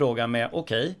också den här frågan med,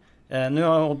 nu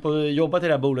har jag hållit på och jobbat i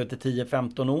det här bolaget i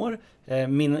 10-15 år.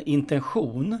 Min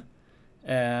intention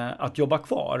att jobba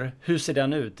kvar. Hur ser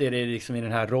den ut? Är det liksom i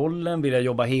den här rollen? Vill jag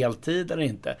jobba heltid eller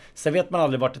inte? Sen vet man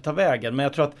aldrig vart det tar vägen. Men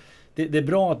jag tror att det är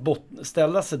bra att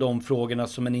ställa sig de frågorna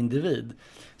som en individ.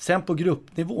 Sen på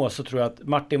gruppnivå så tror jag att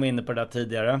Martin var inne på det där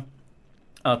tidigare.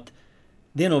 Att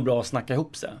det är nog bra att snacka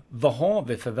ihop sig. Vad har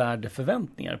vi för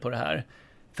värdeförväntningar på det här?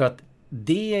 För att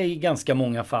det är i ganska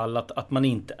många fall att man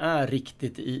inte är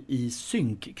riktigt i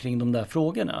synk kring de där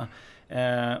frågorna.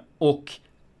 Och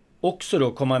också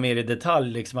då komma mer i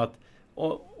detalj liksom att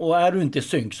Och är du inte i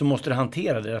synk så måste du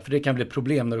hantera det, för det kan bli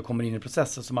problem när du kommer in i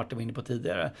processen som Martin var inne på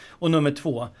tidigare. Och nummer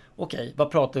 2, okej,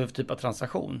 vad pratar vi för typ av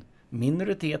transaktion?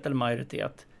 Minoritet eller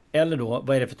majoritet? Eller då,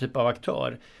 vad är det för typ av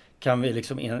aktör? Kan vi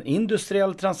liksom en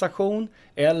industriell transaktion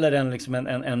eller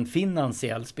en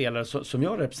finansiell spelare som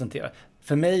jag representerar?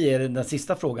 För mig är den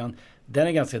sista frågan, den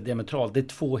är ganska diametral. Det är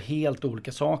 2 helt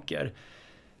olika saker.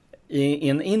 I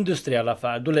en industriell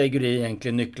affär, då lägger du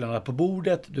egentligen nycklarna på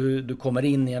bordet. Du kommer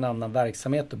in i en annan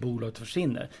verksamhet och bolaget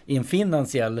försvinner. I en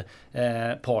finansiell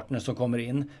partner som kommer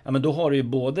in, ja, men då har du ju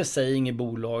både saying i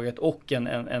bolaget och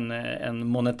en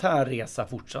monetär resa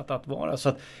fortsatt att vara. Så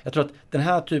att jag tror att den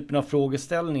här typen av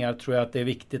frågeställningar tror jag att det är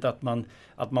viktigt att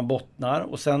man bottnar.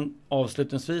 Och sen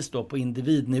avslutningsvis då på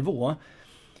individnivå,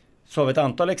 så har vi ett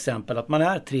antal exempel att man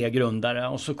är 3 grundare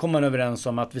och så kommer man överens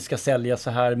om att vi ska sälja så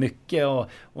här mycket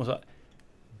och så.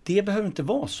 Det behöver inte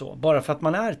vara så, bara för att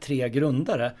man är 3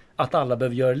 grundare, att alla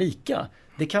behöver göra lika.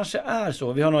 Det kanske är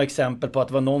så. Vi har några exempel på att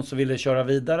det var någon som ville köra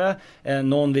vidare,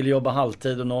 någon ville jobba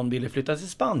halvtid och någon ville flytta till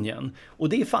Spanien. Och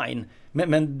det är fine.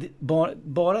 Men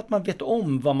bara att man vet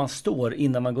om vad man står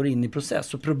innan man går in i process.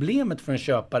 Så problemet för en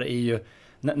köpare är ju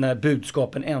när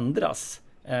budskapen ändras.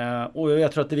 Och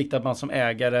jag tror att det är viktigt att man som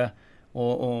ägare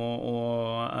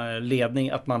och ledning,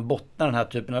 att man bottnar den här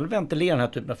typen eller ventilerar den här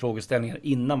typen av frågeställningar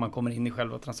innan man kommer in i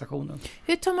själva transaktionen.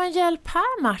 Hur tar man hjälp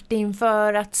här, Martin,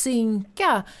 för att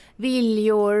synka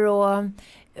viljor och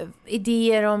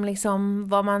idéer om liksom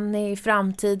vad man är i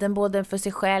framtiden, både för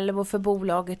sig själv och för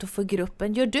bolaget och för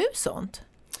gruppen? Gör du sånt?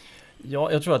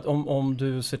 Ja, jag tror att om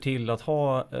du ser till att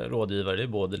ha rådgivare, det är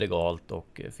både legalt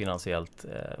och finansiellt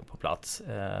på plats,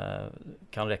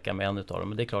 kan räcka med en utav dem.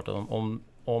 Men det är klart att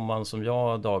om man som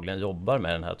jag dagligen jobbar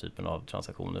med den här typen av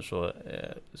transaktioner,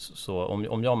 så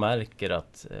om jag märker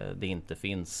att det inte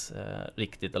finns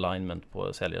riktigt alignment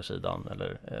på säljarsidan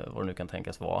eller vad det nu kan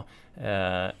tänkas vara,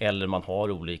 eller man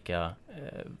har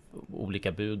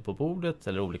olika bud på bordet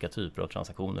eller olika typer av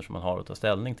transaktioner som man har att ta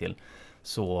ställning till,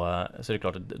 så är det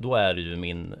klart att då är det ju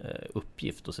min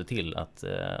uppgift att se till att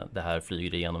det här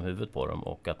flyger igenom huvudet på dem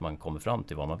och att man kommer fram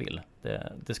till vad man vill.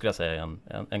 Det skulle jag säga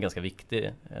är en ganska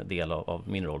viktig del av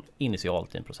min roll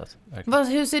initialt i en process.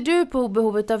 Hur ser du på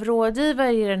behovet av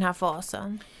rådgivare i den här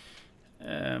fasen?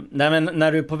 Nej, men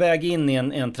när du är på väg in i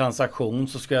en transaktion,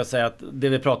 så ska jag säga att det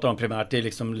vi pratar om primärt är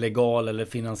liksom legal eller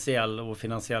finansiell, och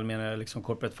finansiell menar jag liksom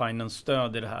corporate finance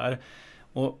stöd i det här.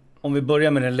 Och om vi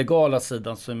börjar med den legala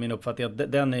sidan, så är min uppfattning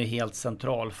att den är helt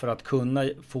central för att kunna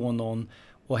få någon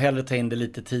och hellre ta in det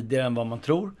lite tidigare än vad man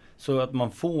tror, så att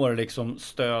man får liksom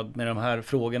stöd med de här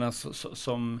frågorna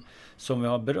som vi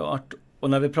har berört. Och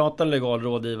när vi pratar legal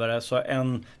rådgivare, så är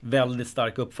en väldigt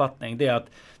stark uppfattning, det är att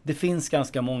det finns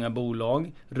ganska många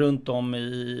bolag runt om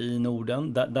i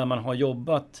Norden där man har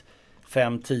jobbat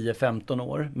 5, 10, 15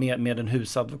 år med en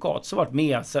husadvokat som varit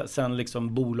med sen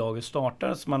liksom bolaget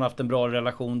startade, så man har haft en bra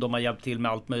relation, de har hjälpt till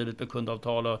med allt möjligt med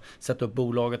kundavtal och sätta upp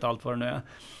bolaget, allt vad det nu är.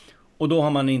 Och då har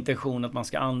man en intention att man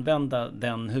ska använda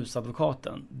den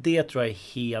husadvokaten. Det tror jag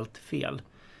är helt fel.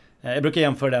 Jag brukar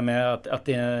jämföra det med att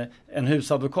en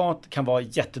husadvokat kan vara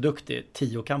jätteduktig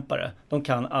 10-kampare. De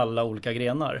kan alla olika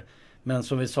grenar. Men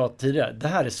som vi sa tidigare, det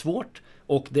här är svårt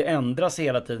och det ändras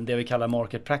hela tiden, det vi kallar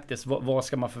market practice. Vad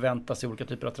ska man förvänta sig i olika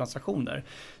typer av transaktioner?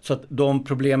 Så att de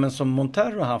problemen som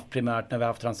Montero har haft primärt när vi har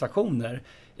haft transaktioner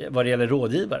vad det gäller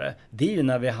rådgivare, det är ju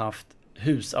när vi har haft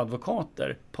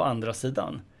husadvokater på andra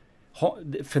sidan.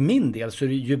 För min del så är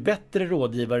det ju bättre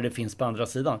rådgivare det finns på andra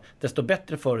sidan, desto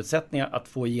bättre förutsättningar att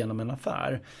få igenom en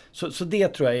affär. Så det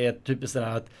tror jag är typiskt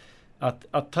sådär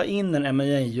att ta in en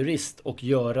M&A-jurist och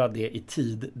göra det i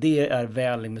tid, det är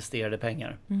väl investerade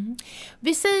pengar. Mm.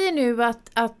 Vi säger nu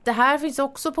att det här finns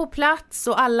också på plats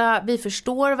och vi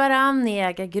förstår varann i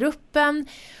ägargruppen.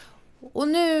 Och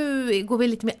nu går vi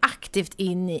lite mer aktivt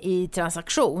in i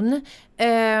transaktion.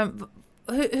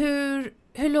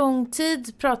 Hur lång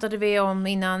tid pratade vi om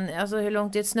innan, alltså hur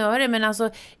långt är ett snöre, men alltså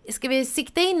ska vi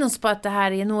sikta in oss på att det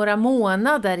här är några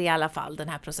månader i alla fall, den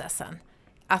här processen?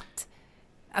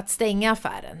 Att stänga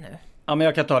affären nu? Ja, men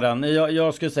jag kan ta den.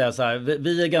 Jag skulle säga så här,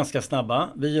 vi är ganska snabba.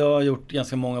 Vi har gjort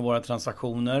ganska många av våra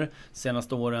transaktioner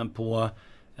senaste åren på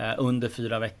under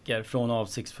 4 veckor, från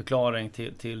avsiktsförklaring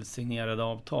till signerade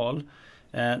avtal.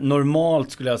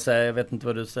 Normalt skulle jag säga, jag vet inte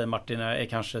vad du säger Martin, är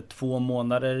kanske 2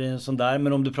 månader i en sån där,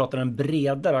 men om du pratar en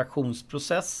bredare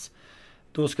aktionsprocess,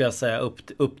 då ska jag säga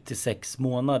upp till 6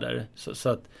 månader. Så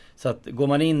att går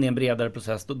man in i en bredare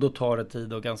process, då tar det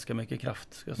tid och ganska mycket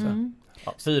kraft, ska jag säga. Mm.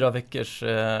 Ja, 4 veckors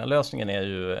lösningen är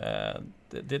ju,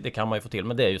 det kan man ju få till,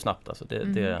 men det är ju snabbt alltså,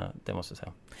 det måste jag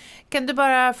säga. Kan du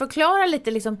bara förklara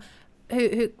lite liksom,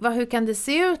 hur kan det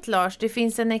se ut, Lars? Det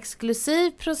finns en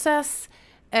exklusiv process.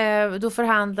 Då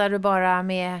förhandlar du bara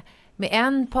med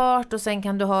en part och sen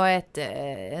kan du ha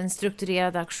en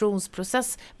strukturerad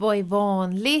auktionsprocess. Vad är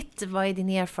vanligt? Vad är din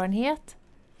erfarenhet?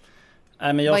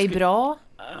 Vad är bra?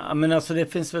 Men alltså det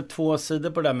finns väl två sidor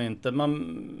på det där myntet.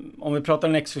 Om vi pratar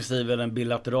en exklusiv eller en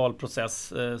bilateral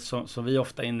process som vi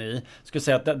ofta är inne i, skulle jag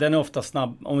säga att den är ofta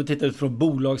snabb. Om vi tittar ut från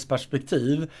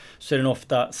bolagsperspektiv så är den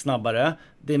ofta snabbare.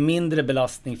 Det är mindre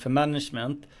belastning för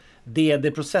management.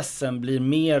 DD-processen blir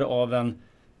mer av en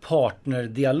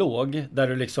partnerdialog där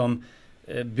du liksom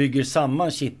bygger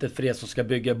samman kittet för det som ska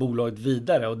bygga bolaget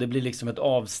vidare, och det blir liksom ett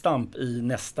avstamp i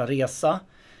nästa resa.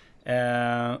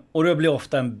 Och det blir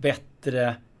ofta en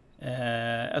bättre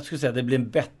jag skulle säga det blir en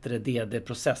bättre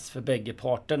DD-process för bägge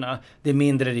parterna. Det är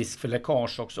mindre risk för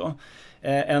läckage också.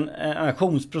 En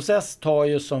auktionsprocess tar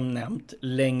ju som nämnt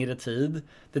längre tid.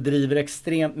 Det driver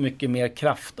extremt mycket mer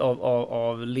kraft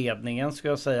av ledningen, ska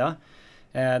jag säga.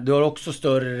 Du har också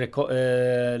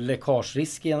större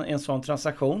läckagerisk i en sån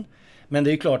transaktion. Men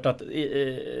det är klart att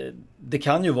det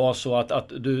kan ju vara så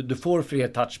att du får fler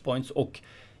touchpoints, och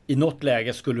i något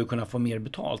läge skulle du kunna få mer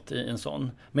betalt i en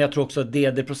sån. Men jag tror också att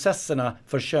DD-processerna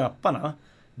för köparna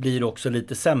blir också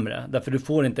lite sämre. Därför du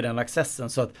får inte den accessen.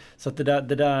 Så att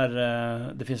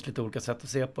det finns lite olika sätt att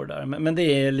se på det där. Men det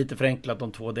är lite förenklat,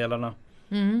 de två delarna.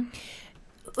 Mm.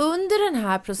 Under den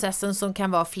här processen som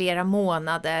kan vara flera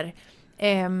månader,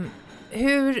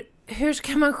 hur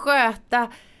ska man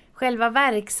sköta själva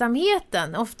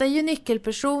verksamheten? Ofta är ju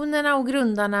nyckelpersonerna och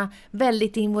grundarna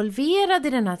väldigt involverade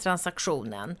i den här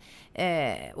transaktionen.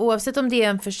 Oavsett om det är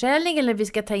en försäljning eller vi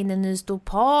ska ta in en ny stor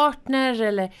partner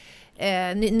eller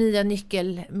nya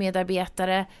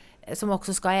nyckelmedarbetare som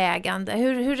också ska ha ägande.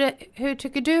 Hur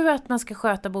tycker du att man ska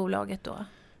sköta bolaget då?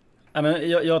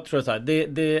 Jag tror så här,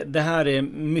 det här är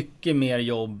mycket mer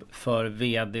jobb för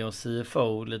vd och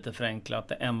CFO, lite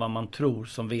förenklat, än vad man tror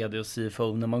som vd och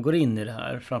CFO när man går in i det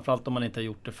här. Framförallt om man inte har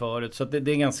gjort det förut. Så det är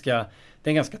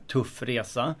en ganska tuff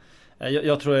resa.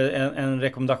 Jag tror en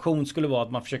rekommendation skulle vara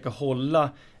att man försöker hålla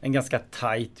en ganska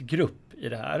tight grupp i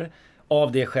det här.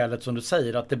 Av det skälet som du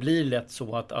säger, att det blir lätt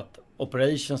så att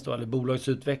operations då, eller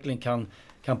bolagsutveckling kan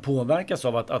påverkas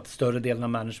av att större delen av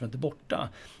management är borta.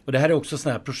 Och det här är också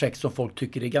sådana här projekt som folk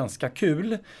tycker är ganska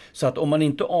kul. Så att om man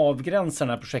inte avgränsar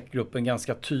den här projektgruppen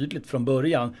ganska tydligt från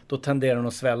början, då tenderar den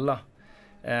att svälla.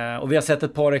 Och vi har sett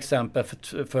ett par exempel.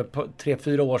 För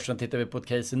 3-4 år sedan tittade vi på ett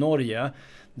case i Norge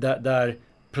där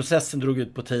processen drog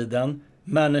ut på tiden.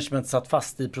 Management satt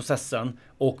fast i processen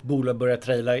och bolag började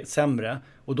traila sämre.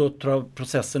 Och då drar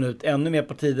processen ut ännu mer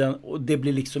på tiden och det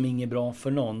blir liksom inget bra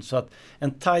för någon. Så att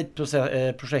en tight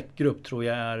projektgrupp tror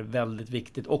jag är väldigt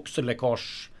viktigt. Också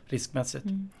läckage riskmässigt.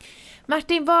 Mm.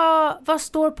 Martin, vad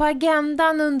står på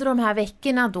agendan under de här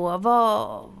veckorna då?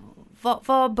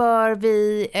 Vad bör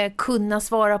vi kunna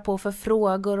svara på för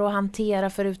frågor och hantera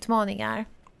för utmaningar?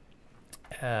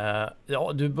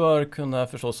 Ja, du bör kunna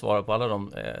förstås svara på alla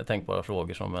de tänkbara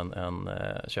frågor som en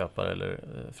köpare eller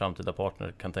framtida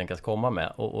partner kan tänkas komma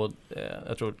med. Och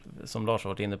jag tror, som Lars har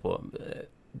varit inne på,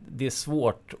 det är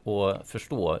svårt att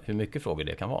förstå hur mycket frågor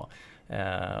det kan vara.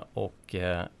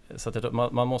 Så att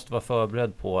man måste vara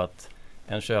förberedd på att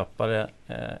en köpare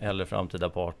eller framtida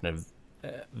partner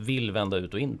vill vända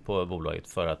ut och in på bolaget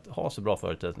för att ha så bra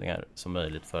förutsättningar som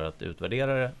möjligt för att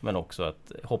utvärdera det, men också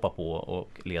att hoppa på och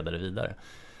leda det vidare.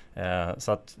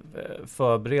 Så att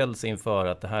förberedelse inför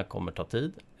att det här kommer ta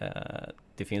tid.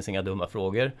 Det finns inga dumma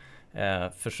frågor.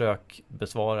 Försök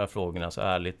besvara frågorna så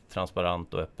ärligt,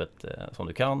 transparent och öppet som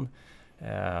du kan.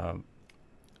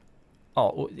 Ja,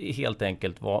 och helt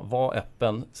enkelt var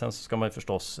öppen. Sen så ska man ju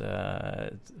förstås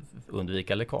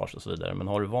undvika läckage och så vidare. Men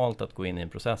har du valt att gå in i en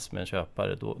process med en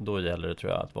köpare, då gäller det,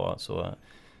 tror jag, att vara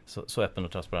så öppen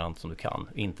och transparent som du kan.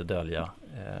 Inte dölja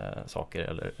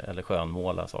saker eller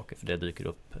skönmåla saker, för det dyker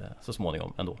upp så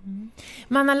småningom ändå. Mm.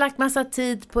 Man har lagt massa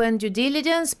tid på en due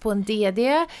diligence, på en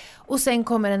DD, och sen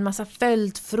kommer en massa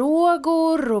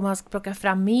följdfrågor och man ska plocka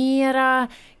fram mera,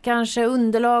 kanske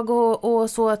underlag och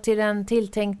så till den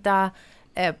tilltänkta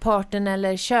parten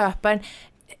eller köparen.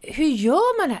 Hur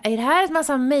gör man det här? Är det här ett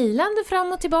massa mejlande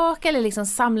fram och tillbaka, eller liksom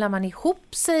samlar man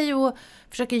ihop sig och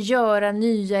försöker göra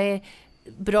nya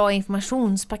bra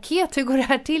informationspaket? Hur går det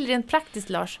här till rent praktiskt,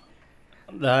 Lars?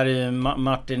 Det här är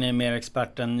Martin är mer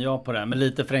expert än jag på det här. Men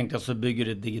lite förenklat så bygger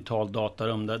du ett digitalt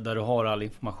datarum där du har all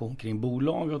information kring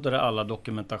bolag och där alla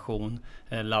dokumentation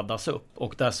laddas upp.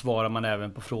 Och där svarar man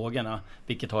även på frågorna,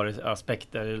 vilket har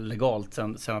aspekter legalt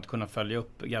sen att kunna följa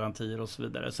upp garantier och så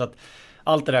vidare. Så att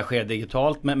allt det där sker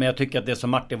digitalt. Men jag tycker att det som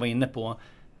Martin var inne på,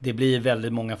 det blir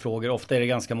väldigt många frågor. Ofta är det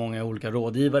ganska många olika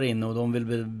rådgivare inne och de vill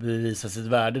bevisa sitt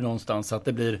värde någonstans. Så att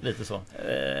det blir lite så.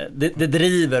 Det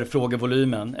driver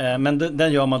frågevolymen. Men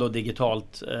den gör man då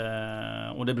digitalt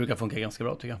och det brukar funka ganska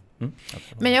bra, tycker jag.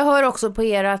 Men jag hör också på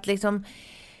er att liksom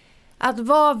att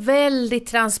vara väldigt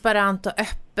transparent och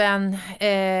öppen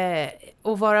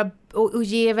och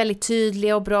ge väldigt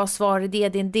tydliga och bra svar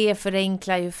i det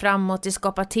förenklar ju framåt, det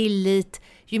skapar tillit.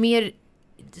 Ju mer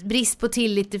brist på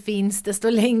tillit det finns, desto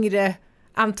längre,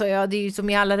 antar jag, det är ju som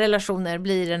i alla relationer,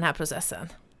 blir den här processen.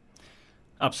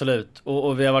 Absolut,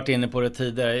 och vi har varit inne på det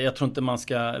tidigare. Jag tror inte man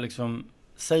ska liksom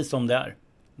säga som det är.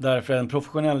 Därför en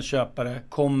professionell köpare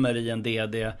kommer i en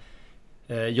DD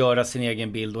göra sin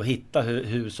egen bild och hitta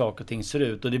hur saker och ting ser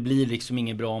ut. Och det blir liksom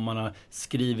inget bra om man har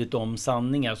skrivit om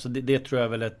sanningar. Så det tror jag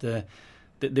väl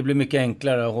det blir mycket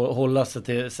enklare att hålla sig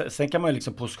till. Sen kan man ju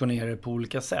liksom positionera det på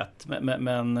olika sätt.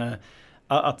 Men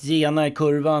att gena i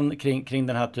kurvan kring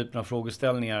den här typen av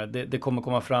frågeställningar, det kommer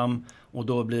komma fram och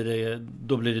då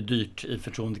blir det dyrt i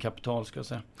förtroendekapital, ska jag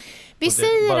säga. Vi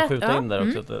säger bara att skjuta in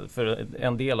där också, för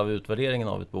en del av utvärderingen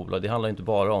av ett bolag, det handlar inte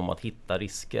bara om att hitta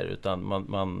risker, utan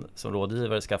man som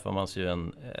rådgivare skaffar man sig ju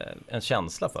en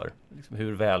känsla för liksom,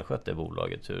 hur välskött är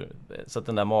bolaget, så att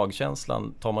den där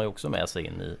magkänslan tar man ju också med sig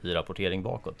in i rapportering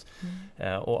bakåt.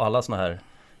 Och alla såna här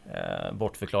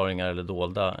bortförklaringar eller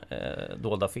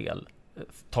dolda fel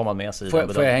tar man med sig i den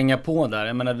bedömningen. Får jag hänga på där?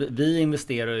 Jag menar, vi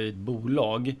investerar i ett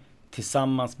bolag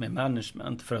tillsammans med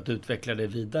management för att utveckla det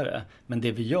vidare. Men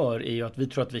det vi gör är ju att vi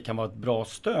tror att vi kan vara ett bra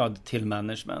stöd till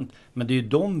management. Men det är ju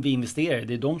de vi investerar i,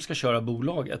 det är de som ska köra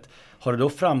bolaget. Har det då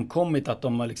framkommit att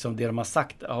de har liksom, det de har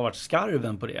sagt har varit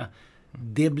skarven på det,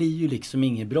 det blir ju liksom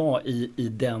inget bra i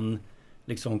den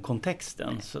liksom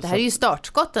kontexten. Det här är ju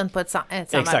startskotten på ett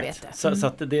samarbete. Exakt, så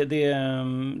att det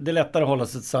är lättare att hålla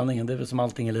sig till sanningen. Det är väl som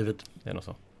allting i livet. Det är nog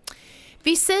så.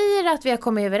 Vi säger att vi har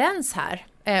kommit överens här,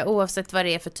 oavsett vad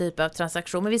det är för typ av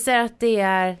transaktion. Men vi säger att det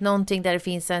är någonting där det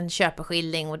finns en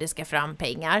köpeskilling och det ska fram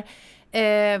pengar.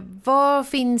 Vad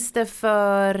finns det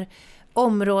för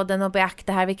områden att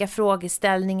beakta här? Vilka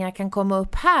frågeställningar kan komma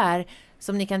upp här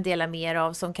som ni kan dela mer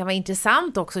av, som kan vara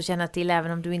intressant också att känna till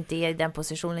även om du inte är i den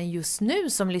positionen just nu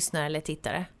som lyssnare eller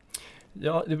tittare?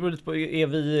 Ja, det beror lite på, är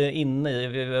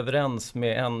vi överens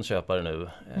med en köpare nu?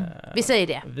 Vi säger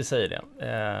det. Vi säger det.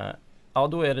 Ja,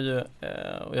 då är det ju,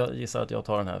 och jag gissar att jag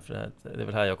tar den här för det är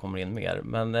väl här jag kommer in mer.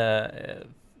 Men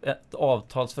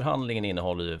avtalsförhandlingen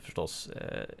innehåller ju förstås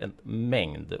en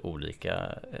mängd olika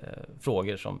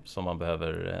frågor som man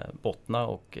behöver bottna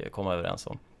och komma överens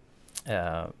om.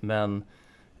 Men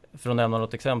för att nämna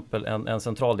något exempel, en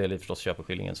central del är förstås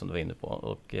köpeskillingen som du var inne på.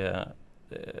 Och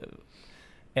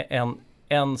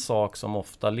en sak som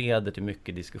ofta leder till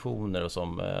mycket diskussioner och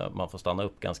som man får stanna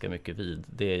upp ganska mycket vid,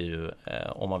 det är ju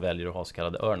om man väljer att ha så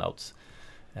kallade earnouts.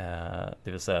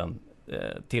 Det vill säga en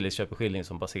tilläggsköpeskilling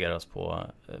som baseras på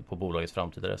bolagets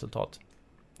framtida resultat.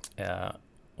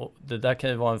 Och det där kan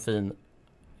ju vara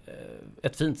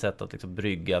ett fint sätt att liksom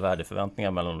brygga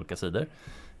värdeförväntningar mellan olika sidor.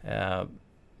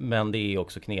 Men det är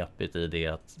också knepigt i det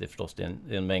att det förstås är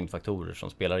en mängd faktorer som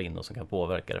spelar in och som kan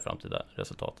påverka det framtida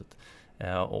resultatet.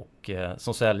 Och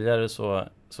som säljare så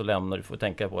får du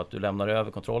tänka på att du lämnar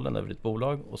över kontrollen över ditt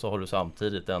bolag och så har du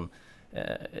samtidigt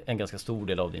en ganska stor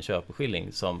del av din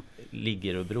köpeskilling som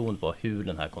ligger och beroende på hur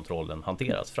den här kontrollen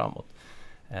hanteras framåt.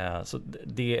 Så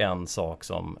det är en sak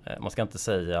som man ska inte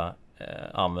säga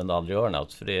använd aldrig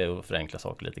earnouts, för det är att förenkla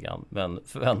saker lite grann. Men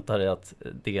förvänta dig att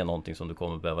det är någonting som du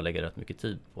kommer behöva lägga rätt mycket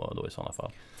tid på då i sådana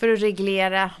fall. För att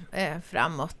reglera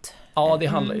framåt. Ja, det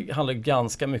handlar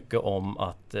ganska mycket om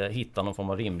att hitta någon form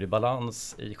av rimlig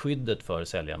balans i skyddet för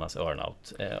säljarnas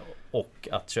earnout. Och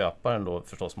att köparen då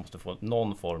förstås måste få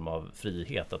någon form av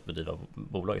frihet att bedriva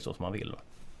bolaget så som man vill.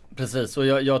 Precis, och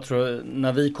jag tror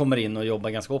när vi kommer in och jobbar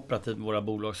ganska operativt med våra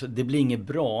bolag, så det blir inget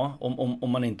bra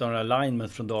om man inte har en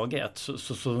alignment från dag ett. Så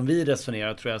som vi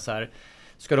resonerar tror jag så här,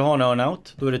 ska du ha en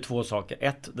earnout, då är det två saker.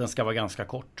 1, den ska vara ganska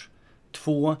kort.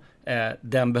 2,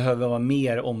 den behöver vara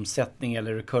mer omsättning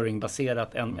eller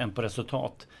recurring-baserat än på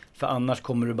resultat. För annars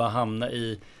kommer du bara hamna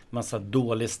i massa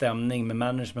dålig stämning med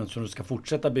management som du ska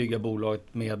fortsätta bygga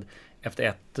bolaget med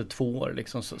efter 1-2 år.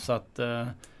 Liksom. Så att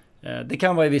det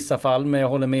kan vara i vissa fall, men jag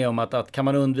håller med om att kan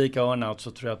man undvika earnout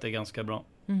så tror jag att det är ganska bra.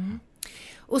 Mm.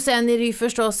 Och sen är det ju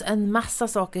förstås en massa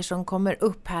saker som kommer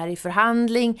upp här i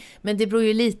förhandling, men det beror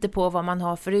ju lite på vad man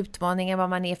har för utmaningar, vad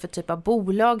man är för typ av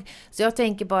bolag. Så jag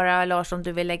tänker bara, Lars, om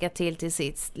du vill lägga till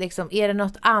sist, liksom, är det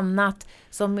något annat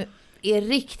som är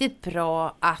riktigt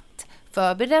bra att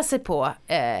förbereda sig på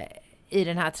i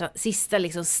den här sista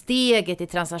liksom, steget i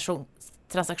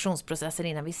transaktionsprocessen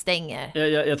innan vi stänger?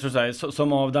 Jag tror så här,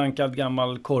 som avdankad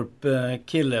gammal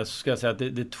korpkille så ska jag säga att det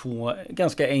är 2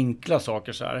 ganska enkla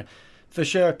saker så här.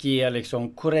 Försök ge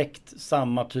liksom korrekt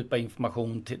samma typ av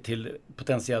information till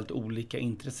potentiellt olika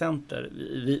intressenter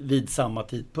vid samma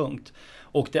tidpunkt.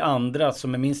 Och det andra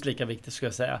som är minst lika viktigt ska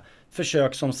jag säga,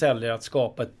 försök som säljare att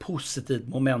skapa ett positivt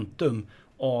momentum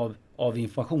av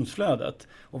informationsflödet.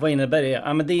 Och vad innebär det?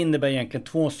 Ja, men det innebär egentligen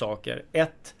 2 saker.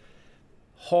 1,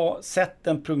 sätt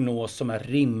en prognos som är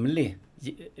rimlig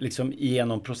liksom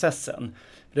genom processen.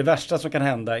 Det värsta som kan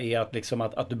hända är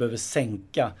att du behöver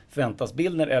sänka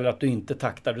förväntansbilden eller att du inte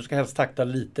taktar. Du ska helst takta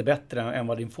lite bättre än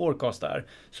vad din forecast är.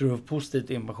 Så du får positivt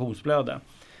informationsflöde.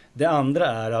 Det andra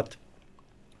är att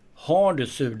har du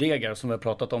surdegar som vi har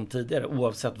pratat om tidigare,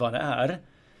 oavsett vad det är.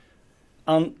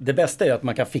 Det bästa är att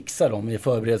man kan fixa dem i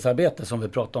förberedelsearbete som vi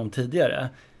pratade om tidigare.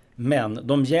 Men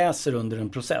de jäser under en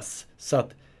process. Så att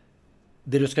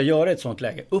det du ska göra i ett sånt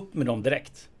läge, upp med dem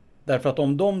direkt. Därför att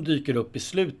om de dyker upp i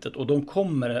slutet och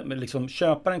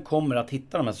köparen kommer att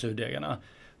hitta de här surdegarna,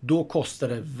 då kostar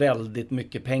det väldigt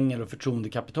mycket pengar och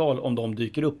förtroendekapital om de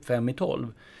dyker upp 5 i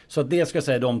 12. Så att det ska jag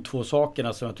säga de 2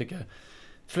 sakerna som jag tycker.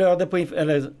 Flöde på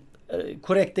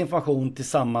korrekt information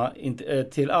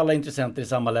till alla intressenter i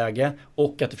samma läge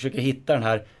och att du försöker hitta den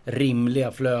här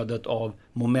rimliga flödet av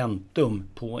momentum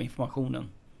på informationen.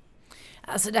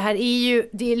 Alltså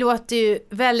det låter ju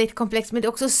väldigt komplext, men det är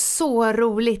också så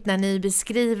roligt när ni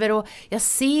beskriver, och jag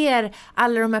ser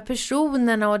alla de här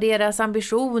personerna och deras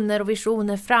ambitioner och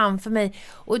visioner framför mig.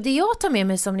 Och det jag tar med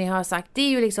mig som ni har sagt, det är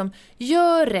ju liksom,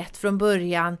 gör rätt från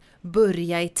början,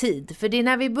 börja i tid. För det är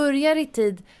när vi börjar i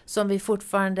tid som vi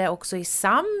fortfarande också är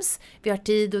sams. Vi har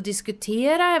tid att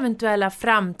diskutera eventuella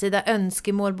framtida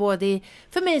önskemål både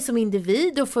för mig som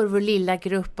individ och för vår lilla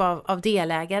grupp av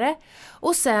delägare.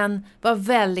 Och sen vara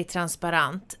väldigt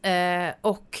transparent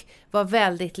och vara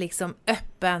väldigt liksom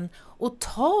öppen och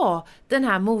ta den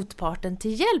här motparten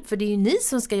till hjälp. För det är ju ni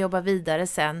som ska jobba vidare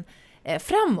sen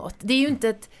framåt. Det är ju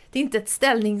inte ett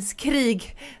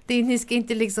ställningskrig. Ni ska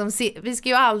inte liksom vi ska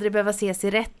ju aldrig behöva ses i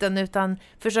rätten utan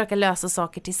försöka lösa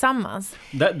saker tillsammans.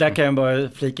 Där kan jag bara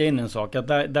flika in en sak. Att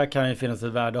där kan ju finnas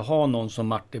ett värde att ha någon som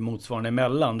Martin motsvarande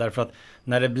emellan. Därför att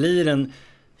när det blir en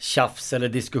tjafs eller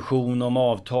diskussion om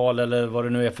avtal eller vad det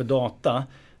nu är för data,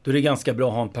 då är det ganska bra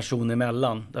att ha en person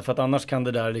emellan. Därför att annars kan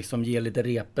det där liksom ge lite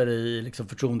reper i liksom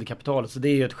förtroendekapitalet. Så det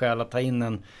är ju ett skäl att ta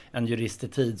in en jurist i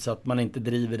tid så att man inte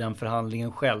driver den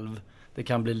förhandlingen själv. Det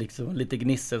kan bli liksom lite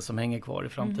gnissel som hänger kvar i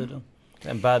framtiden.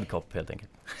 En bad cop helt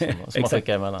enkelt. Som man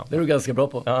skickar emellan. Det är du ganska bra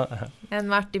på. Ja. En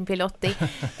Martin Pilotti.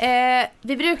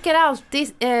 Vi brukar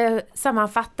alltid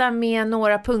sammanfatta med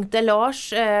några punkter.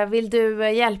 Lars, vill du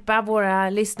hjälpa våra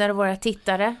lyssnare och våra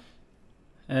tittare?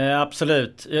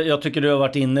 Absolut. Jag tycker du har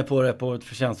varit inne på det på ett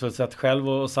förtjänstfullt sätt själv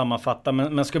och sammanfatta.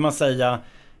 Men skulle man säga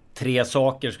 3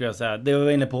 saker skulle jag säga. Det vi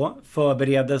var inne på.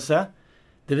 Förberedelse.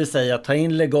 Det vill säga ta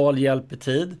in legal hjälp i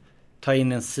tid. Ta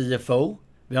in en CFO.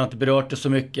 Vi har inte berört det så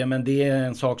mycket, men det är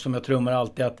en sak som jag trummar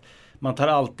alltid, att man tar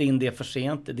alltid in det för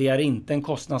sent. Det är inte en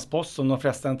kostnadspost som de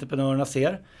flesta entreprenörerna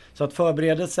ser. Så att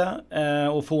förberedelse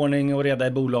och få ordning och reda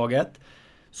i bolaget.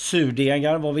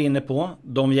 Surdegar var vi inne på.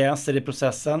 De jäser i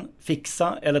processen.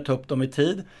 Fixa eller ta upp dem i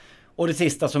tid. Och det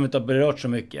sista som vi inte har berört så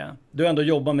mycket. Du har ändå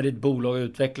jobbat med ditt bolag och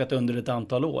utvecklat under ett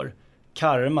antal år.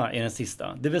 Karma är den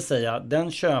sista. Det vill säga,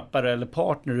 den köpare eller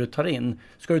partner du tar in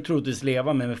ska du troligtvis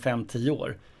leva med 5-10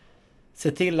 år.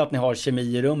 Se till att ni har kemi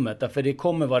i rummet, därför det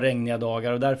kommer vara regniga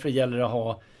dagar och därför gäller det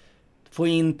att få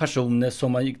in personer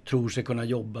som man tror sig kunna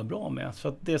jobba bra med. Så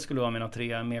att det skulle vara mina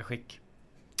 3 medskick.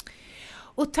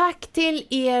 Och tack till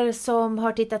er som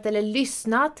har tittat eller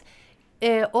lyssnat.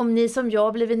 Om ni som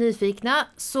jag blivit nyfikna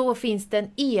så finns det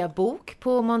en e-bok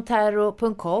på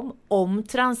montero.com om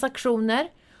transaktioner.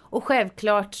 Och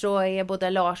självklart så är både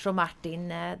Lars och Martin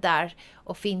där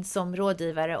och finns som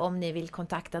rådgivare om ni vill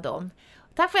kontakta dem.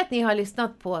 Tack för att ni har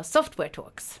lyssnat på Software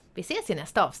Talks. Vi ses i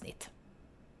nästa avsnitt.